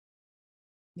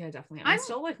 Yeah, definitely. I'm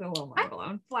still like a little mind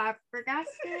blown.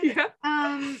 Flabbergasted. Yeah.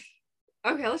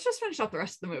 Okay, let's just finish up the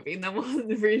rest of the movie and then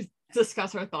we'll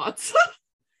discuss our thoughts.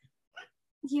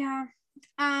 Yeah.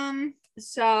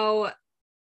 So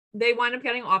they wind up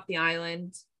getting off the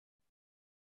island.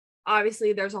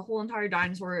 Obviously, there's a whole entire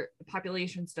dinosaur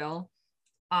population still.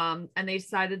 And they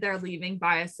decided they're leaving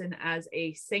Bison as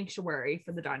a sanctuary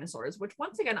for the dinosaurs, which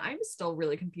once again, I'm still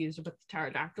really confused about the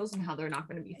pterodactyls and how they're not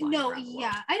going to be flying around the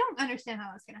world. I don't understand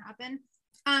how that's going to happen.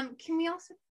 Can we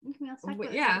also talk about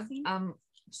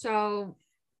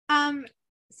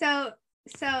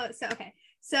okay.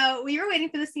 So we were waiting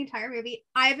for this the entire movie.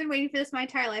 I've been waiting for this my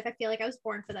entire life. I feel like I was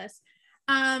born for this.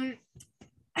 Let me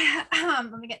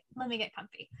get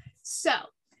comfy. So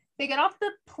they get off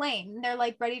the plane and they're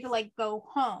like ready to like go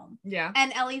home. Yeah.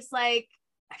 And Ellie's like,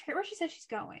 I forget where she said she's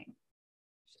going.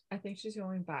 I think she's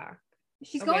going back.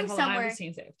 She's going somewhere. I have the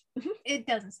scene saved. It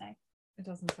doesn't say. It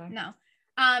doesn't say. No.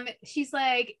 She's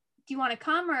like, do you want to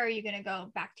come or are you gonna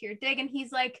go back to your dig? And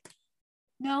he's like,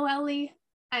 no, Ellie,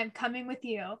 I'm coming with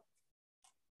you.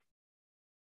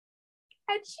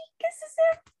 And she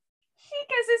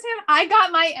kisses him. I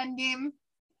got my endgame.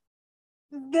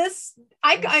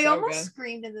 I almost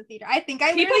screamed in the theater. I think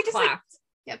I people literally just clapped.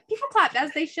 People clapped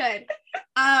as they should.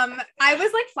 I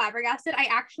was like flabbergasted. I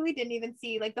actually didn't even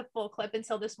see like the full clip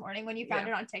until this morning when you found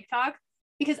it on TikTok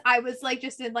because I was like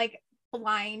just in like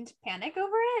blind panic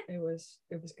over it. It was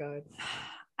good.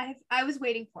 I was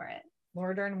waiting for it.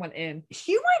 Laura Dern went in.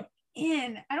 She went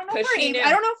in. I don't know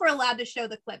if we're allowed to show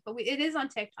the clip, but it is on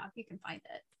TikTok. You can find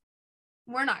it.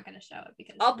 We're not going to show it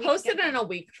because I'll post it in a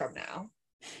week from now.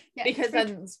 Yeah, because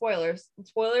then spoilers,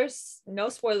 no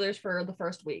spoilers for the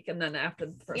first week, and then after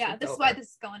the first week, this is why this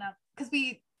is going up because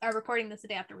we are recording this the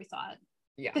day after we saw it.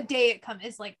 Yeah, the day it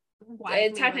is like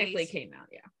it technically released. Came out.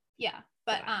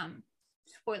 But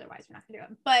spoiler wise, we're not gonna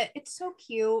do it, but it's so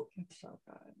cute. It's so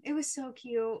good. It was so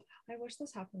cute. I wish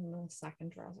this happened in the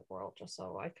second Jurassic World, just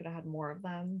so I could have had more of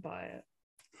them. But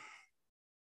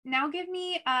now give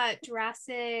me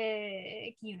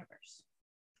Jurassic Universe.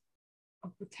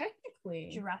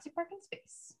 Technically, Jurassic Park in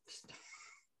space.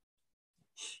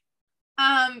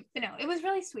 But no, it was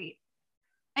really sweet.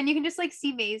 And you can just like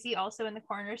see Maisie also in the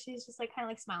corner. She's just like kind of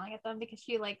like smiling at them because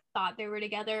she like thought they were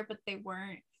together, but they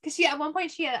weren't. Because she at one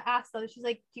point she had asked them, she's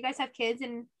like, "Do you guys have kids?"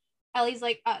 And Ellie's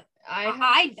like,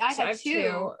 I have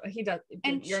two. He does.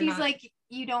 And she's like,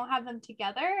 "You don't have them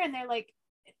together?" And they're like,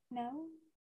 "No."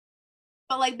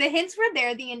 But like the hints were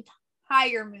there the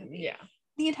entire movie. Yeah.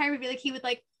 The entire movie, like he would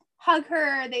like hug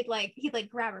her. He'd like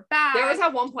grab her back. There was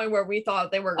at one point where we thought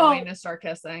they were going to start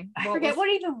kissing. I forget what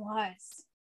it even was.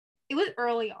 It was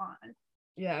early on.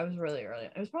 Yeah, it was really early.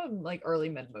 It was probably like early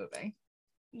mid movie.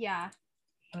 Yeah.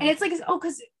 And it's like,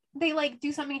 because they like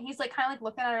do something and he's like kind of like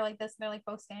looking at her like this, and they're like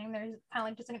both standing there, kind of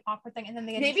like just like an awkward thing, and then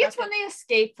they get maybe it's when they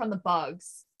escape from the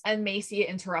bugs and Macy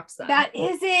interrupts them. That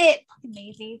is it.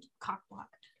 Maisie cockblock.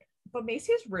 But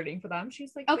Macy is rooting for them.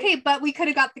 She's like, okay, but we could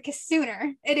have got the kiss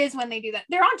sooner. It is when they do that.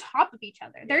 They're on top of each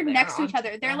other. They're next to each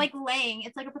other. They're like laying.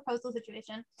 It's like a proposal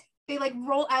situation. They like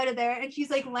roll out of there and she's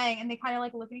like laying and they kind of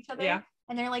like look at each other. Yeah.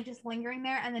 And they're like just lingering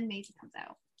there, and then Maisie comes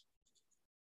out.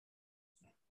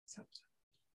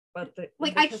 But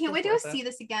I can't wait to see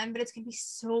this again, but it's gonna be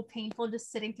so painful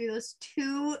just sitting through those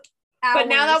 2 hours. But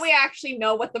now that we actually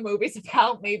know what the movie's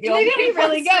about, maybe it'll be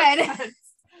really good.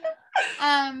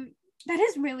 That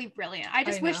is really brilliant. I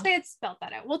just wish they had spelled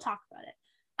that out. We'll talk about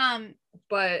it.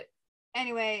 But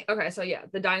anyway. Okay, so yeah,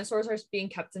 the dinosaurs are being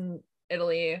kept in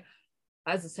Italy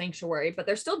as a sanctuary, but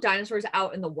there's still dinosaurs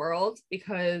out in the world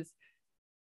because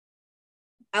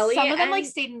Ellie some of them like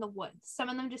stayed in the woods. Some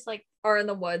of them just like are in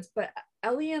the woods, but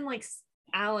Ellie and like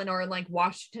Alan are in like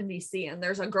Washington DC, and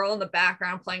there's a girl in the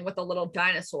background playing with a little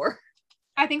dinosaur.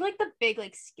 I think like the big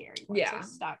like scary ones are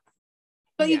stuck.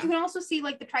 But you can also see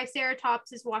like the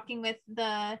Triceratops is walking with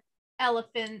the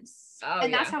elephants,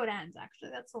 and that's how it ends.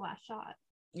 Actually, that's the last shot.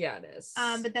 Yeah, it is.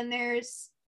 But then there's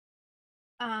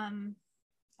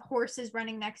horses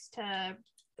running next to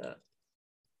the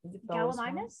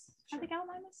Gallimimus. Sure. Are they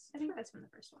Gallimimus? I think that's from the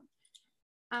first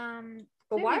one.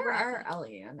 But why are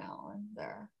Ellie and Alan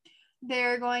there?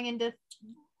 They're going in to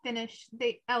finish.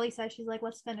 Ellie says she's like,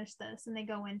 let's finish this, and they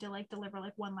go in to like deliver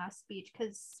like one last speech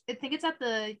because I think it's at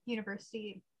the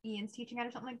university Ian's teaching at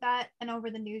or something like that. And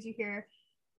over the news, you hear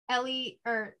Ellie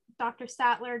or Dr.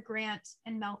 Statler, Grant,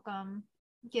 and Malcolm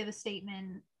give a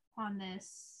statement on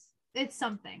this. It's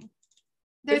something.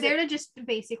 They're there to just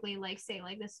basically like say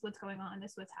like this is what's going on,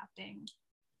 this is what's happening.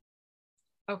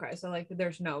 Okay, so like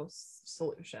there's no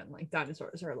solution. Like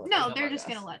dinosaurs are no, they're just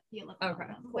gonna let you live okay,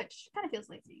 them, cool. Which kind of feels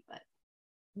lazy, but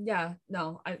yeah,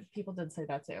 no, people did say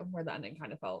that too, where the ending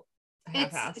kind of felt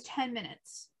half-assed. It's 10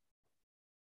 minutes.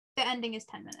 The ending is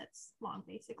 10 minutes long,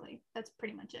 basically. That's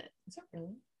pretty much it. Is that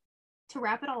really? To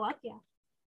wrap it all up, yeah.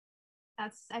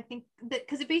 That's I think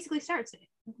because it basically starts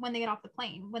when they get off the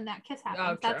plane, when that kiss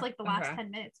happens. That's like the last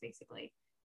 10 minutes, basically.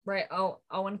 Right. Oh,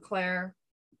 Owen, Claire.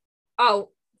 Oh,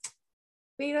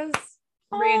 Beta's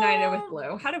reunited with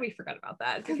Blue. How did we forget about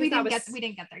that? Because we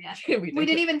didn't get there yet. we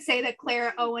didn't even say that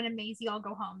Claire, Owen, and Maisie all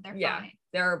go home. They're fine.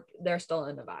 They're still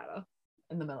in Nevada,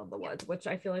 in the middle of the woods, which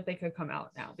I feel like they could come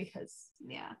out now because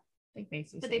I think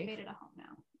Maisie's but they've made it a home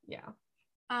now. Yeah.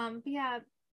 But yeah.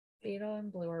 Beta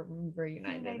and Blue are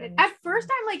reunited. At first,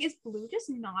 I'm like, is Blue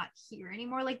just not here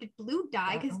anymore? Like, did Blue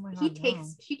die? Because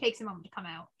she takes a moment to come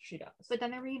out. She does. But then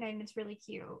they're reunited and it's really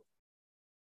cute.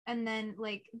 And then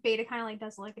like Beta kind of like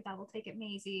does like a double take at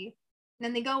Maisie. And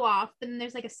then they go off, but then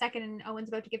there's like a second and Owen's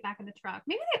about to get back in the truck.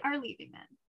 Maybe they are leaving then.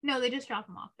 No, they just drop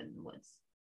him off in the woods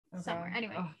somewhere.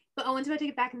 Anyway, but Owen's about to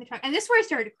get back in the truck. And this is where I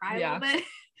started to cry a little bit.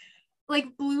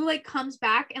 Like Blue like comes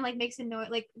back and like makes a noise,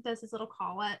 like does this little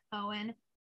call at Owen.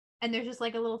 And there's just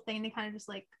like a little thing. They kind of just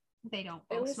like, they don't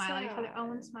both smile at each other.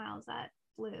 Owen smiles at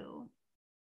Blue.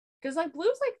 Because like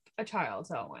Blue's like a child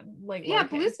to Owen. Like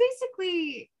Blue's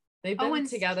basically they've been Owen's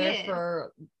together kid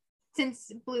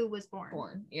since Blue was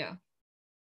born. Yeah.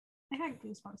 I had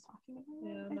goosebumps talking about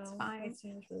it. It's fine. That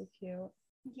seems really cute.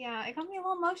 Yeah, it got me a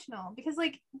little emotional because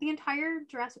like the entire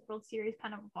Jurassic World series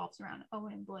kind of revolves around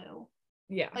Owen and Blue.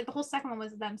 Yeah. Like the whole second one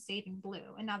was them saving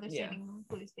Blue, and now they're saving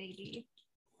Blue's baby.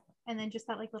 And then just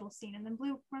that like little scene, and then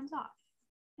Blue runs off,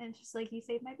 and it's just like, you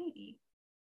saved my baby.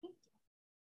 Thank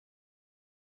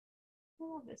you.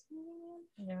 I love this movie,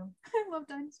 man. Yeah. I love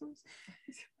dinosaurs.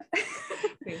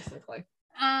 Basically.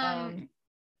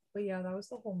 But yeah, that was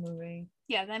the whole movie.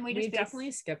 Yeah, then we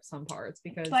definitely skipped some parts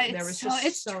because there was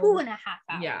it's 2.5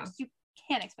 hours. Yeah.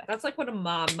 Can't expect That's like what a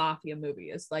mafia movie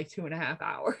is, like 2.5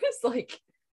 hours. Like,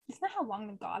 isn't that how long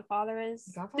The Godfather is?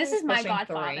 Godfather This is my pushing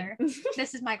Godfather.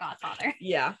 This is my Godfather.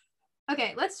 Yeah.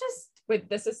 Okay, let's just. Wait,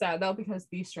 this is sad though because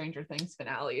the Stranger Things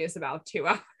finale is about 2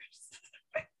 hours.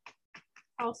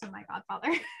 Also my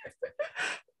Godfather.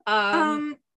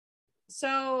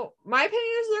 So my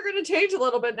opinion is they're going to change a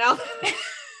little bit now.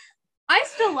 I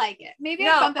still like it. Maybe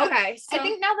no, I bump it. Okay. So, I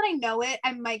think now that I know it,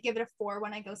 I might give it a 4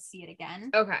 when I go see it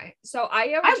again. Okay. So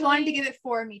I wanted to give it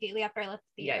 4 immediately after I left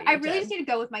the theater. I really just need to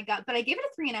go with my gut, but I gave it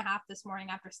a 3.5 this morning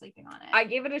after sleeping on it. I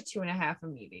gave it a 2.5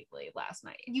 immediately last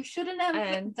night. You shouldn't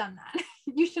have done that.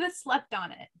 You should have slept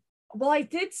on it. Well, I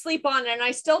did sleep on it and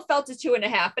I still felt a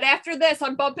 2.5, but after this,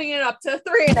 I'm bumping it up to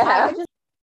 3.5.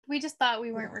 We just thought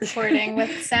we weren't recording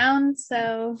with sound,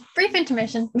 so brief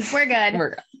intermission. We're good.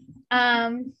 We're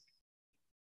good.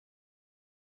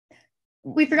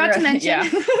 We forgot to mention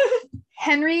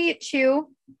Henry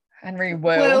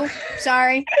Wu.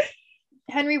 Sorry.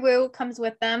 Henry Wu comes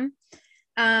with them.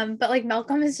 But like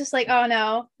Malcolm is just like, oh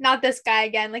no, not this guy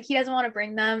again. Like he doesn't want to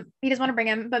bring them. He doesn't want to bring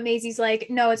him. But Maisie's like,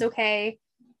 no, it's okay.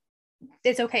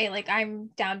 It's okay. Like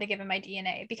I'm down to give him my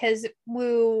DNA because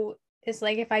Wu is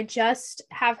like, if I just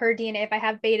have her DNA, if I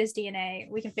have Beta's DNA,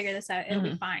 we can figure this out. It'll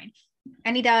be fine.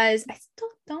 And he does. I still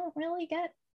don't really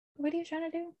get what he's trying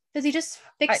to do. Does he just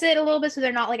fix it a little bit so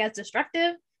they're not like as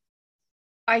destructive?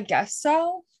 I guess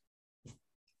so.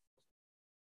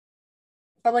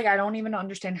 But like I don't even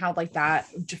understand how like that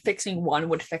fixing one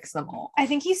would fix them all. I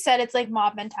think he said it's like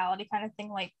mob mentality kind of thing,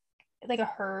 like a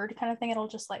herd kind of thing. It'll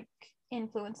just like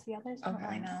influence the others. I don't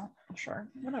really know. Sure.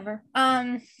 Whatever.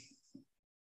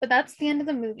 But that's the end of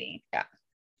the movie. Yeah.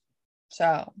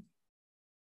 So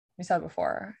we said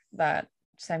before that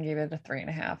Sam gave it a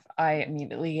 3.5. I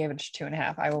immediately gave it a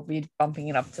 2.5. I will be bumping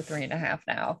it up to 3.5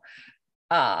 now.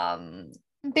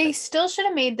 They still should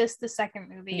have made this the second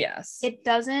movie. Yes. It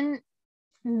doesn't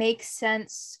make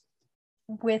sense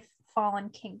with Fallen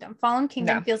Kingdom. Fallen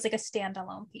Kingdom feels like a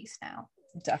standalone piece now.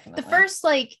 Definitely. The first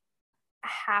like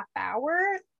half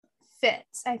hour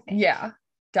fits, I think. Yeah,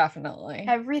 definitely.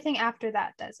 Everything after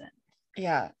that doesn't.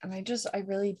 Yeah, and I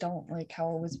really don't like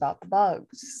how it was about the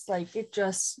bugs. Like it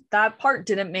just, that part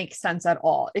didn't make sense at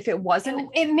all. If it wasn't,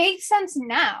 it makes sense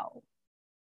now,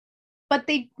 but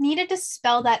they needed to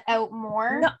spell that out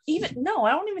more. No,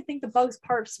 I don't even think the bugs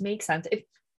parts make sense. If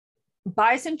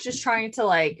Bison just trying to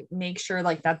like make sure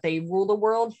like that they rule the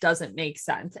world doesn't make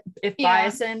sense. If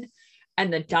Bison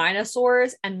and the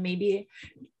dinosaurs and maybe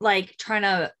like trying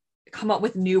to come up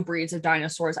with new breeds of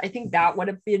dinosaurs, I think that would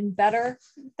have been better.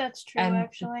 That's true, and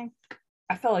actually.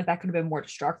 I felt like that could have been more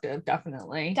destructive,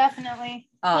 definitely.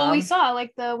 Well, we saw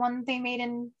like the one they made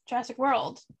in Jurassic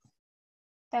World.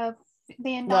 The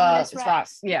Indominus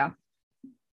Rex. Yeah.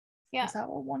 Is that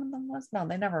what one of them was? No,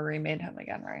 they never remade him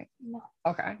again, right? No.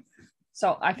 Okay.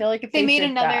 So I feel like if they made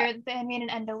they made an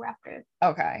Endoraptor.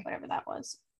 Okay. Whatever that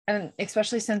was. And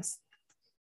especially since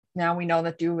now we know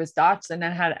that dude was Dutch and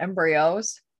then had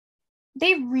embryos.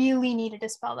 They really needed to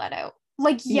spell that out.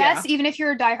 Like, yes, even if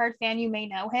you're a diehard fan, you may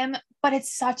know him, but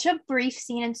it's such a brief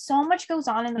scene and so much goes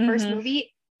on in the first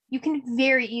movie. You can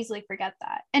very easily forget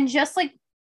that. And just like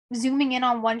zooming in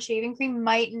on one shaving cream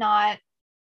might not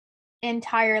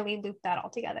entirely loop that all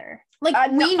together.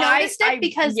 Like we noticed it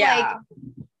because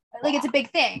like it's a big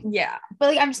thing. Yeah. But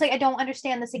like I'm just like I don't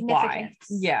understand the significance.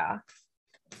 Why? Yeah.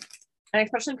 And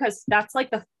especially because that's like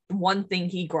the one thing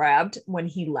he grabbed when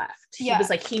he left. He was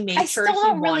like he made sure he wanted. I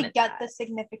still don't really get the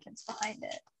significance behind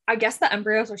it. I guess the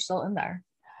embryos are still in there.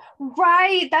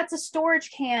 Right, that's a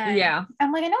storage can. Yeah.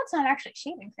 I'm like I know it's not actually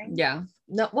shaving cream. Yeah.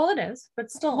 No, well it is,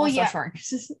 but still also short.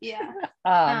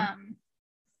 Yeah.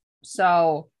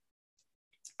 So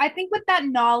I think with that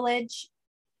knowledge,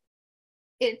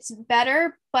 it's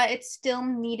better, but it still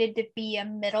needed to be a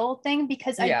middle thing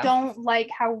because I don't like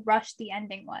how rushed the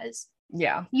ending was.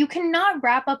 Yeah. You cannot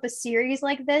wrap up a series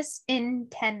like this in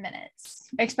 10 minutes.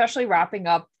 Especially wrapping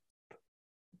up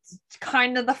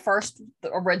kind of the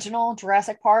original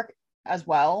Jurassic Park as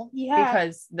well. Yeah.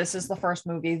 Because this is the first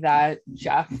movie that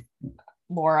Jeff,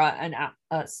 Laura, and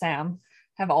Sam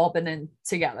have all been in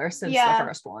together since the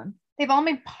first one. They've all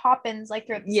made pop-ins like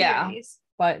throughout the series.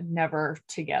 But never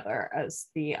together as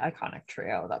the iconic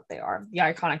trio that they are. The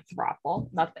iconic throuple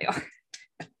that they are.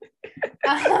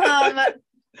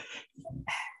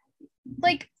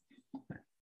 Like,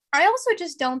 I also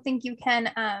just don't think you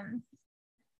can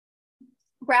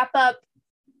wrap up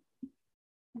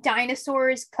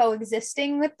dinosaurs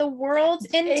coexisting with the world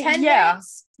in 10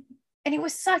 minutes. And it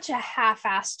was such a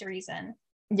half-assed reason.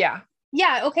 Yeah.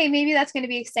 Yeah, okay, maybe that's going to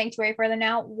be a sanctuary for them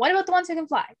now. What about the ones who can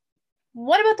fly?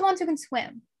 What about the ones who can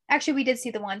swim? Actually, we did see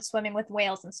the one swimming with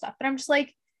whales and stuff, but I'm just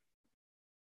like,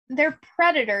 they're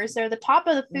predators. They're the top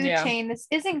of the food chain. This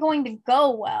isn't going to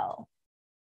go well.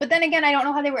 But then again, I don't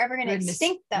know how they were ever going to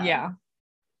extinct them. Yeah.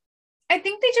 I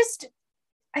think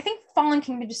Fallen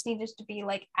Kingdom just needed to be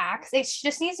like Axe. It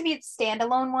just needs to be its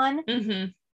standalone one.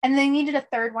 Mm-hmm. And they needed a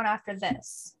third one after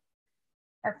this.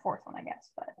 Or fourth one, I guess.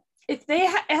 But if they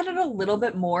added a little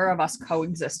bit more of us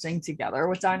coexisting together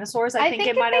with dinosaurs, I think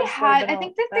it might have. I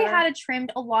think that they had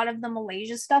trimmed a lot of the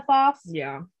Malaysia stuff off.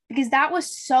 Yeah. Because that was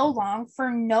so long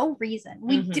for no reason.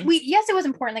 Yes, it was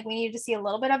important. Like we needed to see a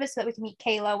little bit of it so that we could meet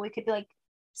Kayla. We could like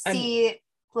see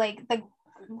like the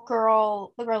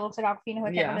girl looks like Aquafina, who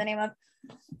I can't remember the name of.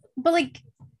 But like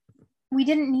we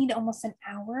didn't need almost an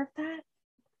hour of that.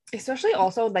 Especially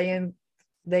also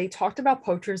they talked about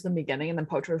poachers in the beginning, and then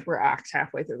poachers were axed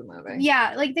halfway through the movie.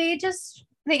 Yeah, like they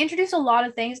introduced a lot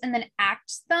of things and then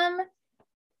axed them,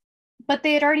 but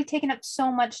they had already taken up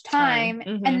so much time.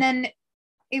 And then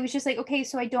it was just like, okay,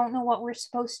 so I don't know what we're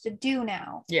supposed to do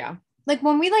now. Yeah. Like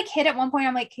when we like hit at one point,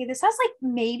 I'm like, okay, this has like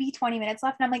maybe 20 minutes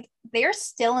left. And I'm like, they're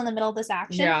still in the middle of this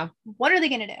action. Yeah. What are they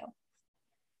going to do?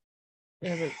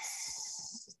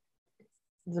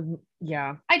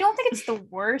 Yeah, I don't think it's the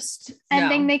worst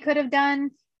ending they could have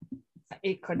done.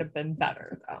 It could have been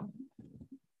better though.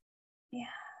 Yeah.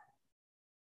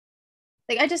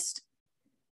 Like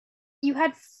you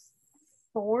had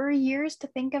 4 years to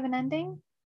think of an ending.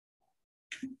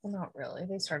 Well, not really.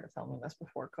 They started filming this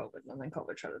before COVID, and then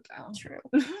COVID shut it down. True.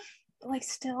 Like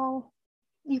still,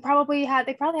 they probably had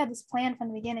this plan from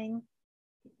the beginning.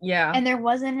 Yeah. And there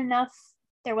wasn't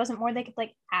more they could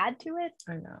like add to it.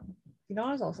 I know. You know,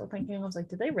 I was also thinking, I was like,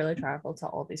 did they really travel to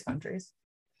all these countries?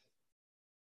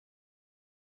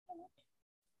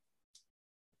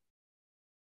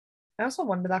 I also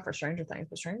wondered that for Stranger Things,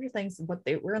 but Stranger Things, what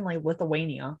they were in like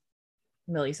Lithuania,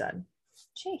 Millie said.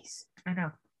 Jeez. I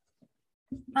know.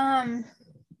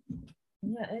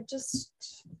 Yeah, it just.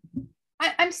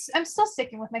 I'm still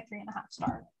sticking with my 3.5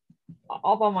 star.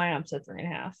 I'll bump mine up to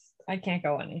 3.5. I can't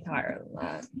go any higher than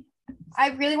that. I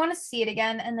really want to see it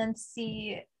again and then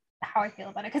see how I feel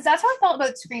about it, because that's how I felt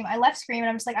about Scream. I left Scream and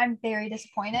I'm just like, I'm very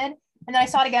disappointed. And then I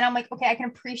saw it again. I'm like, okay, I can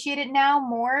appreciate it now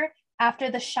more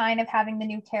after the shine of having the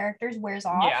new characters wears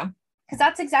off. Yeah. Because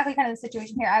that's exactly kind of the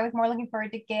situation here. I was more looking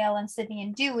forward to Gail and Sydney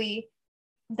and Dewey,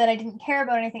 that I didn't care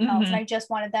about anything else, and I just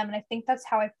wanted them. And I think that's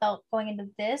how I felt going into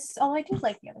this. Although I do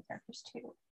like the other characters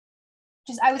too.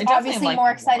 I was obviously more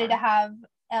excited to have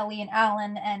Ellie and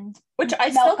Alan, and which I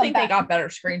still think they got better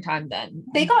screen time than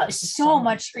they got so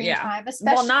much screen time,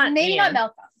 especially not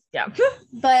Malcolm. Yeah.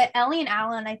 But Ellie and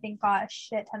Alan, I think, got a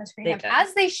shit ton of screen time,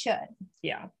 as they should.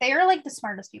 Yeah. They are like the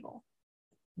smartest people.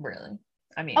 Really?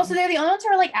 I mean, also they're the only ones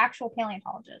who are like actual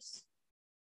paleontologists.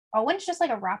 Owen's just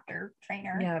like a raptor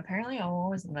trainer. Yeah, apparently Owen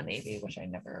was in the Navy, which I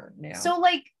never knew. So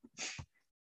like,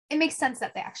 it makes sense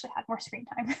that they actually had more screen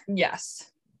time. Yes.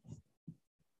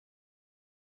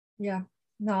 Yeah.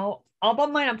 No, I'll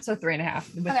bump mine up to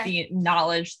 3.5 with the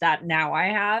knowledge that now I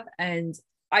have, and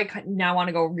I now want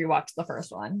to go rewatch the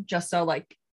first one just so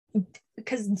like,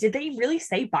 because did they really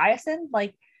say bison?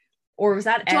 Like, or was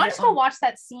that? Do you want to go watch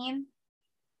that scene?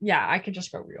 Yeah, I could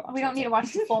just go rewatch. We don't need to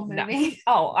watch the full movie. No.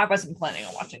 Oh, I wasn't planning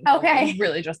on watching. Okay,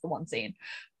 really, just the one scene.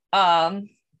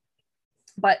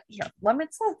 But here,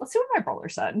 let's see what my brother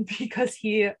said, because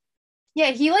he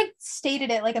like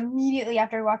stated it like immediately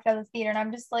after we walked out of the theater, and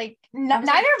I'm just like,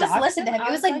 neither of us listened to him.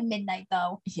 It was like midnight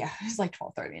though. Yeah, it was like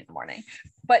 12:30 in the morning.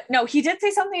 But no, he did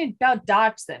say something about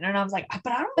Dodgson, and I was like,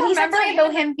 but I don't remember. He said something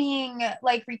about him being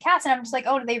like recast, and I'm just like,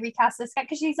 oh, did they recast this guy?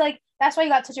 Because she's like, that's why you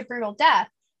got such a brutal death,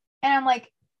 and I'm like,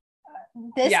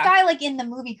 this guy like in the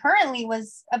movie currently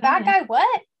was a bad guy.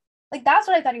 What? Like that's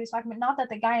what I thought he was talking about, not that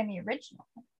the guy in the original.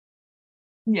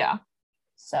 Yeah.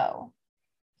 So.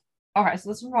 Okay, so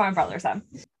this is what my brother said.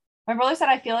 My brother said,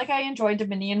 I feel like I enjoyed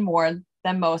Dominion more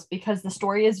than most because the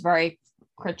story is very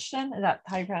Christian. Is that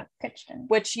how you pronounce it? Christian.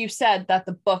 Which you said that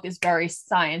the book is very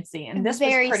sciencey, and this was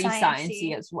pretty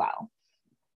sciencey as well.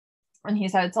 And he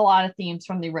said it's a lot of themes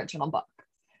from the original book.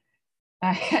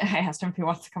 I asked him if he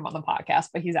wants to come on the podcast,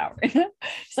 but he's out right now.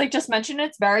 He's like, just mention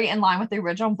it's very in line with the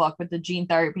original book with the gene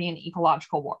therapy and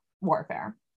ecological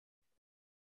warfare.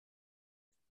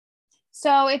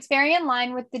 So it's very in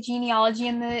line with the genealogy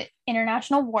and the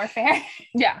international warfare.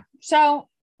 Yeah. So,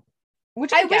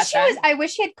 which I wish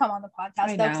he had come on the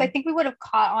podcast though, because I think we would have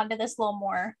caught on to this a little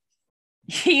more.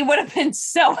 He would have been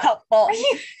so helpful.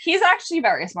 He's actually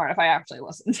very smart if I actually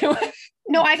listened to it.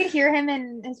 No, I could hear him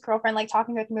and his girlfriend like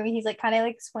talking about the movie. He's like kind of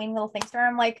like explaining little things to her.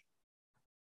 I'm like,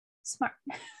 smart.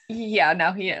 Yeah,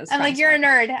 no, he is. I'm like, you're a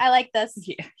nerd. I like this.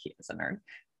 Yeah, he is a nerd.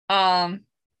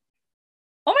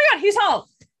 Oh my god, he's home.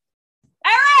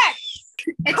 Eric!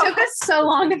 It took us so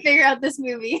long to figure out this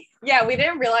movie. Yeah, we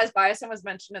didn't realize Bison was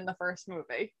mentioned in the first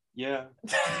movie. Yeah.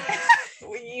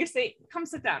 You see, come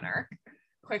sit down, Eric.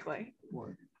 Quickly.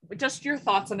 What? Just your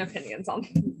thoughts and opinions on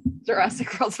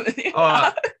Jurassic World movie.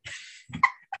 I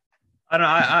don't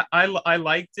know. I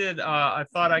liked it. I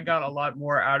thought I got a lot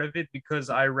more out of it because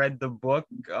I read the book,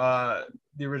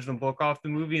 the original book off the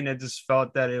movie, and I just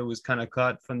felt that it was kind of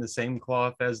cut from the same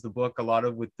cloth as the book, a lot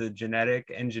of with the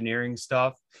genetic engineering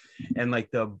stuff and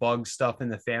like the bug stuff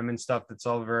and the famine stuff. It's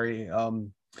all very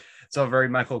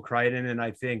Michael Crichton, and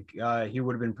I think he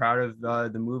would have been proud of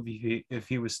the movie if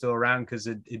he was still around, because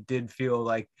it did feel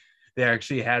like they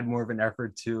actually had more of an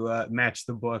effort to match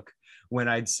the book. When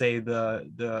I'd say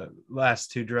the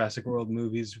last two Jurassic World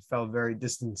movies felt very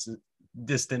distant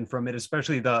from it,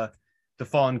 especially the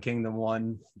Fallen Kingdom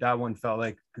one. That one felt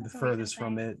like the furthest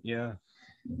from it. Yeah.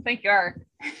 Thank you, Eric.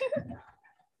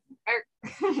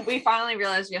 Eric, we finally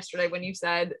realized yesterday when you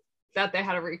said that they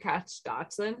had to recast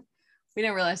Dotson. We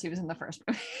didn't realize he was in the first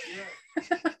movie.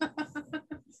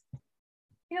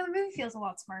 You know, the movie feels a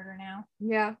lot smarter now.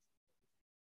 Yeah.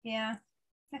 Yeah.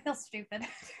 I feel stupid.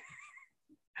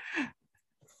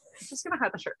 Just gonna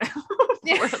hide the shirt now.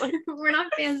 Yeah. We're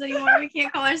not fans anymore. We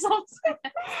can't call ourselves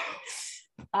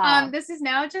this is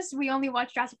now just we only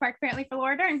watch Jurassic Park apparently for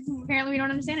Laura Dern. Apparently we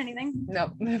don't understand anything.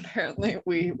 No, apparently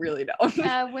we really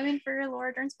don't. Women for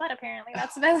Laura Dern's butt, apparently.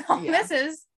 That's all this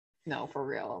is. No, for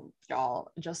real.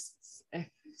 Y'all, just if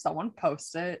someone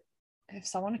posts it, if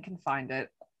someone can find it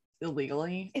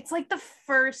illegally. It's like the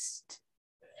first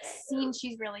scene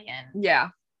she's really in. Yeah.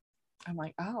 I'm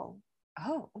like, oh.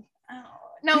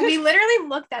 No, we literally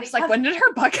looked at it. It's like, when did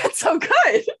her butt get so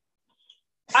good?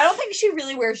 I don't think she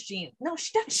really wears jeans. No,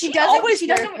 she doesn't. She doesn't. She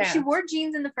doesn't. She wore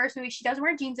jeans in the first movie. She doesn't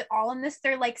wear jeans at all in this.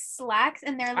 They're like slacks,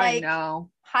 and they're like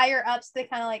higher up, so they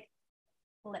kind of like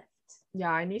lift. Yeah,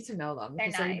 I need to know them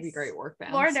because they would be great work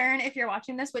bands. Laura Dern, if you're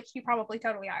watching this, which you probably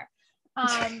totally are,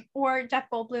 or Jeff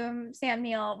Goldblum, Sam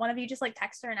Neill, one of you just like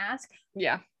text her and ask.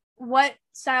 Yeah. What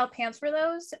style pants were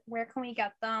those? Where can we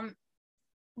get them?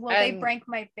 Will they break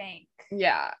my bank?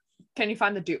 Yeah. Can you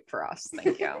find the dupe for us?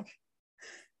 Thank you.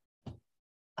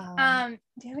 Do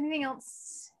you have anything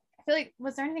else? I feel like,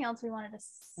 was there anything else we wanted to say?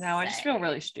 No, I just feel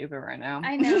really stupid right now.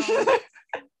 I know.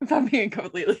 If I'm being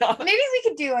completely honest. Maybe we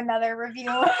could do another review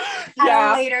at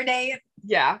a later date.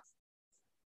 Yeah.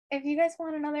 If you guys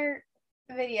want another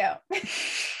video.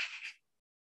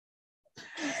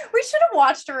 We should have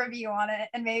watched a review on it,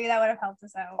 and maybe that would have helped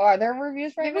us out. Are there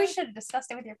reviews right now? Maybe we should have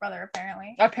discussed it with your brother,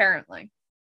 apparently. Apparently.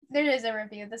 There is a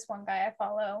review. This one guy I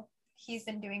follow, he's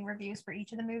been doing reviews for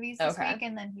each of the movies this week,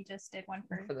 and then he just did one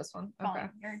for this one.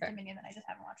 Fallen or Dominion that I just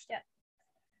haven't watched yet.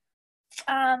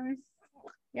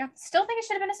 Yeah. Still think it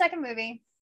should have been a second movie,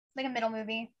 like a middle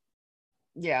movie.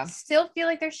 Yeah. Still feel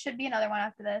like there should be another one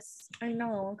after this. I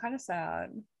know. I'm kind of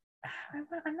sad.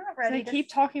 I'm not ready. They keep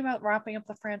talking about wrapping up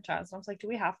the franchise. I was like, do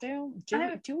we have to?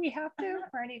 Do we have to? I'm not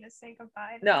ready to say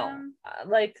goodbye to No. them.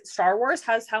 Like Star Wars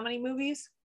has how many movies?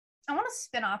 I want a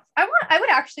spin-off. I would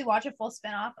actually watch a full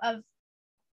spin-off of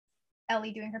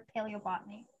Ellie doing her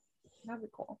paleobotany. That'd be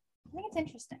cool. I think it's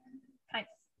interesting. Kind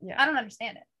of. Yeah. I don't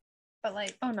understand it, but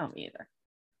like. Oh no, me either.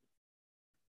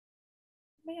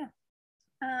 But yeah.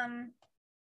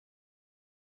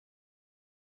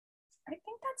 I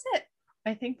think that's it.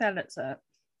 I think that it's it.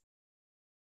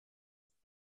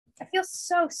 I feel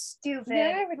so stupid.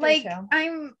 Yeah, I like too.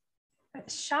 I'm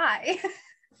shy.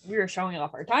 We were showing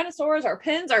off our dinosaurs, our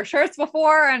pins, our shirts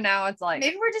before, and now it's like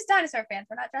maybe we're just dinosaur fans.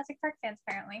 We're not Jurassic Park fans,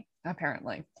 apparently.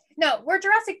 Apparently. No, we're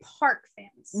Jurassic Park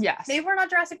fans. Yes. Maybe we're not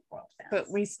Jurassic World fans.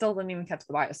 But we still didn't even catch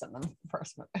the bias in the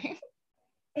first movie.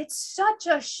 It's such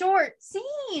a short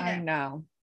scene. I know.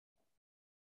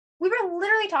 We were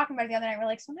literally talking about it the other night. We're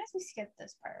like, sometimes we skip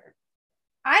this part.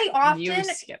 I often you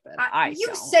skip it.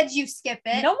 You said you skip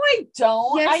it. No, I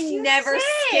don't. Yes, I never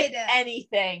skip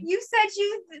anything. You said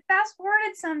you fast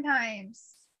forwarded sometimes.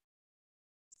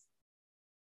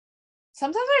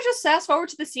 Sometimes I just fast forward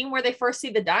to the scene where they first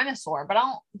see the dinosaur, but I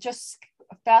don't just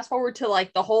fast forward to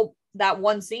like that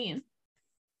one scene.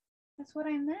 That's what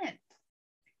I meant.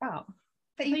 Oh.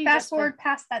 That you fast forward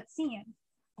past that scene.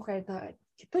 Okay, I thought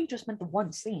you just meant the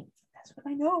one scene. That's what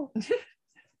I know.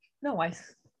 No, I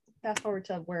fast forward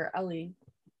to where Ellie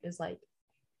is like.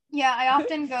 Yeah, I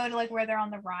often go to like where they're on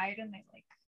the ride and they like.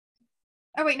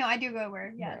 Oh wait, no, I do go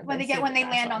where when they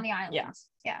land on the island.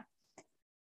 Yeah.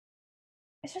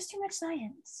 It's just too much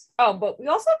science. Oh, but we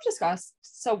also have discussed.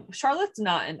 So Charlotte's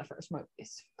not in the first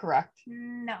movies, correct?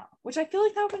 No. Which I feel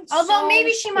like that would have been. Although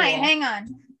maybe she might. Hang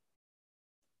on.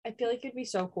 I feel like it'd be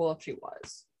so cool if she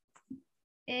was.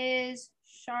 Is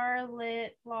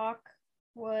Charlotte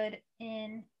Lockwood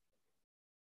in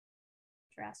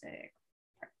Jurassic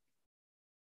Park.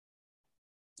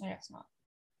 I guess not.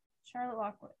 Charlotte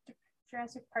Lockwood,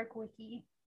 Jurassic Park wiki.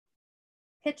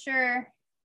 Picture.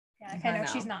 Yeah, I know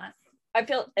she's not. I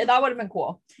feel that would have been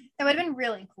cool. That would have been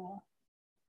really cool.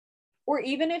 Or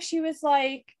even if she was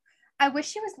like, I wish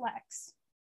she was Lex.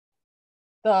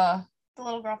 The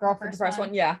little girl for the first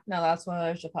one. Yeah, no, that's what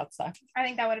I was just about to say. I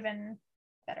think that would have been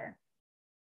better.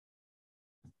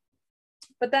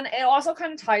 But then it also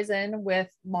kind of ties in with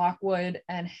Lockwood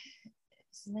and is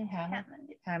his name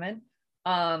Hammond.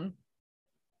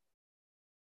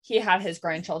 He had his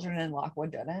grandchildren and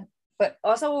Lockwood didn't. But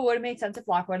also it would have made sense if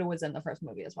Lockwood was in the first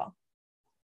movie as well.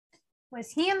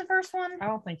 Was he in the first one? I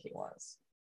don't think he was.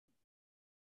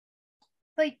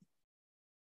 Like,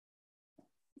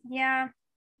 yeah.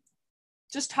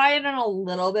 Just tie it in a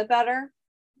little bit better.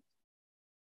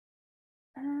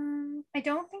 I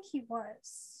don't think he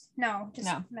was. No, just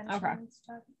mentioned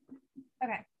stuff.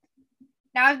 Okay.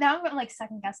 Now I'm like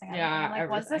second guessing. Yeah, I'm like,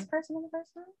 was this person in the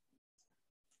first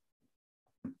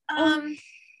one?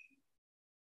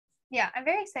 Yeah, I'm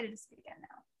very excited to see it again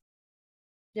now.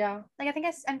 Yeah. Like, I think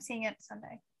I'm seeing it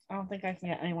Sunday. I don't think I can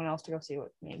get anyone else to go see it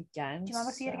with me again. Do you want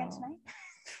to go see it again tonight?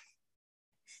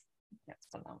 Can't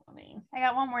spend that money. I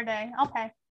got one more day. I'll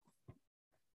pay.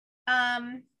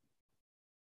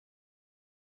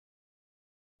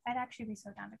 I'd actually be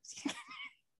so down to see it.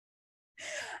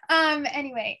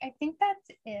 Anyway, I think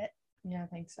that's it. Yeah, I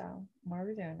think so. What are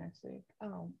we doing next week?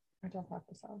 Oh, our death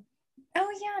episode.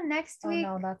 Oh yeah, next week.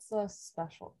 Oh no, that's a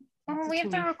special. Oh, we have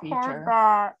to record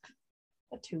that.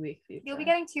 A 2-week feature. You'll be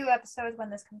getting 2 episodes when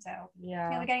this comes out.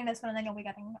 Yeah. You'll be getting this one, and then you'll be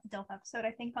getting a DILF episode,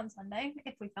 I think, on Sunday,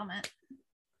 if we film it.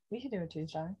 We could do it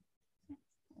Tuesday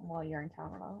while you're in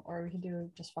Canada, or we could do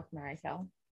just fuck, marry, kill.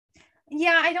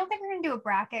 Yeah, I don't think we're gonna do a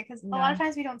bracket because a lot of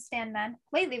times we don't stand men.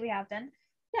 Lately, we have been.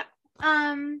 Yeah.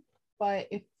 But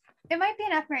if it might be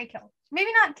an F, marry, kill.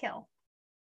 Maybe not kill.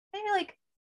 Maybe like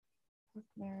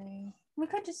marry. We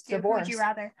could just do divorce. Would you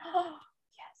rather?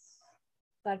 Yes.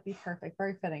 That'd be perfect.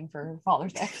 Very fitting for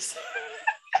Father's Day.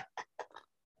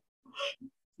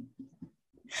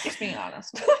 Just being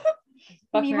honest.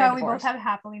 Meanwhile, we both have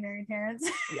happily married parents.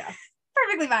 Yeah.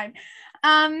 Perfectly fine.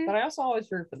 But I also always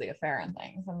root for the affair and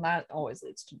things, and that always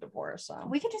leads to divorce. So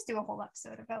we could just do a whole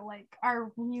episode about like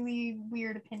our really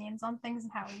weird opinions on things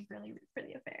and how we really root for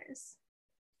the affairs.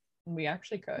 We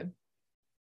actually could.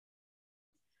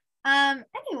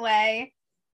 Anyway, I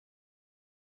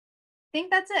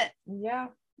think that's it. Yeah.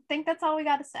 I think that's all we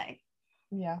got to say.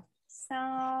 Yeah. So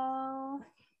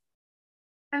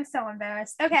I'm so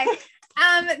embarrassed. Okay.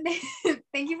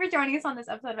 Thank you for joining us on this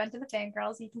episode of Enter the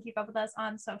Fangirls. You can keep up with us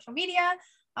on social media.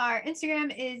 Our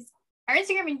Instagram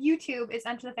and YouTube is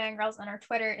Enter the Fangirls, and our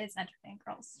Twitter is Enter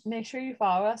Fangirls. Make sure you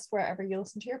follow us wherever you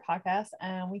listen to your podcast,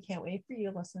 and we can't wait for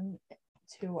you to listen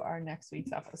to our next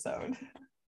week's episode.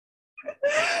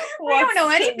 We don't know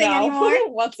anything anymore.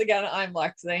 Once again, I'm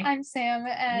Lexi. I'm Sam,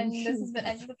 and this has been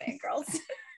Enter the Fangirls.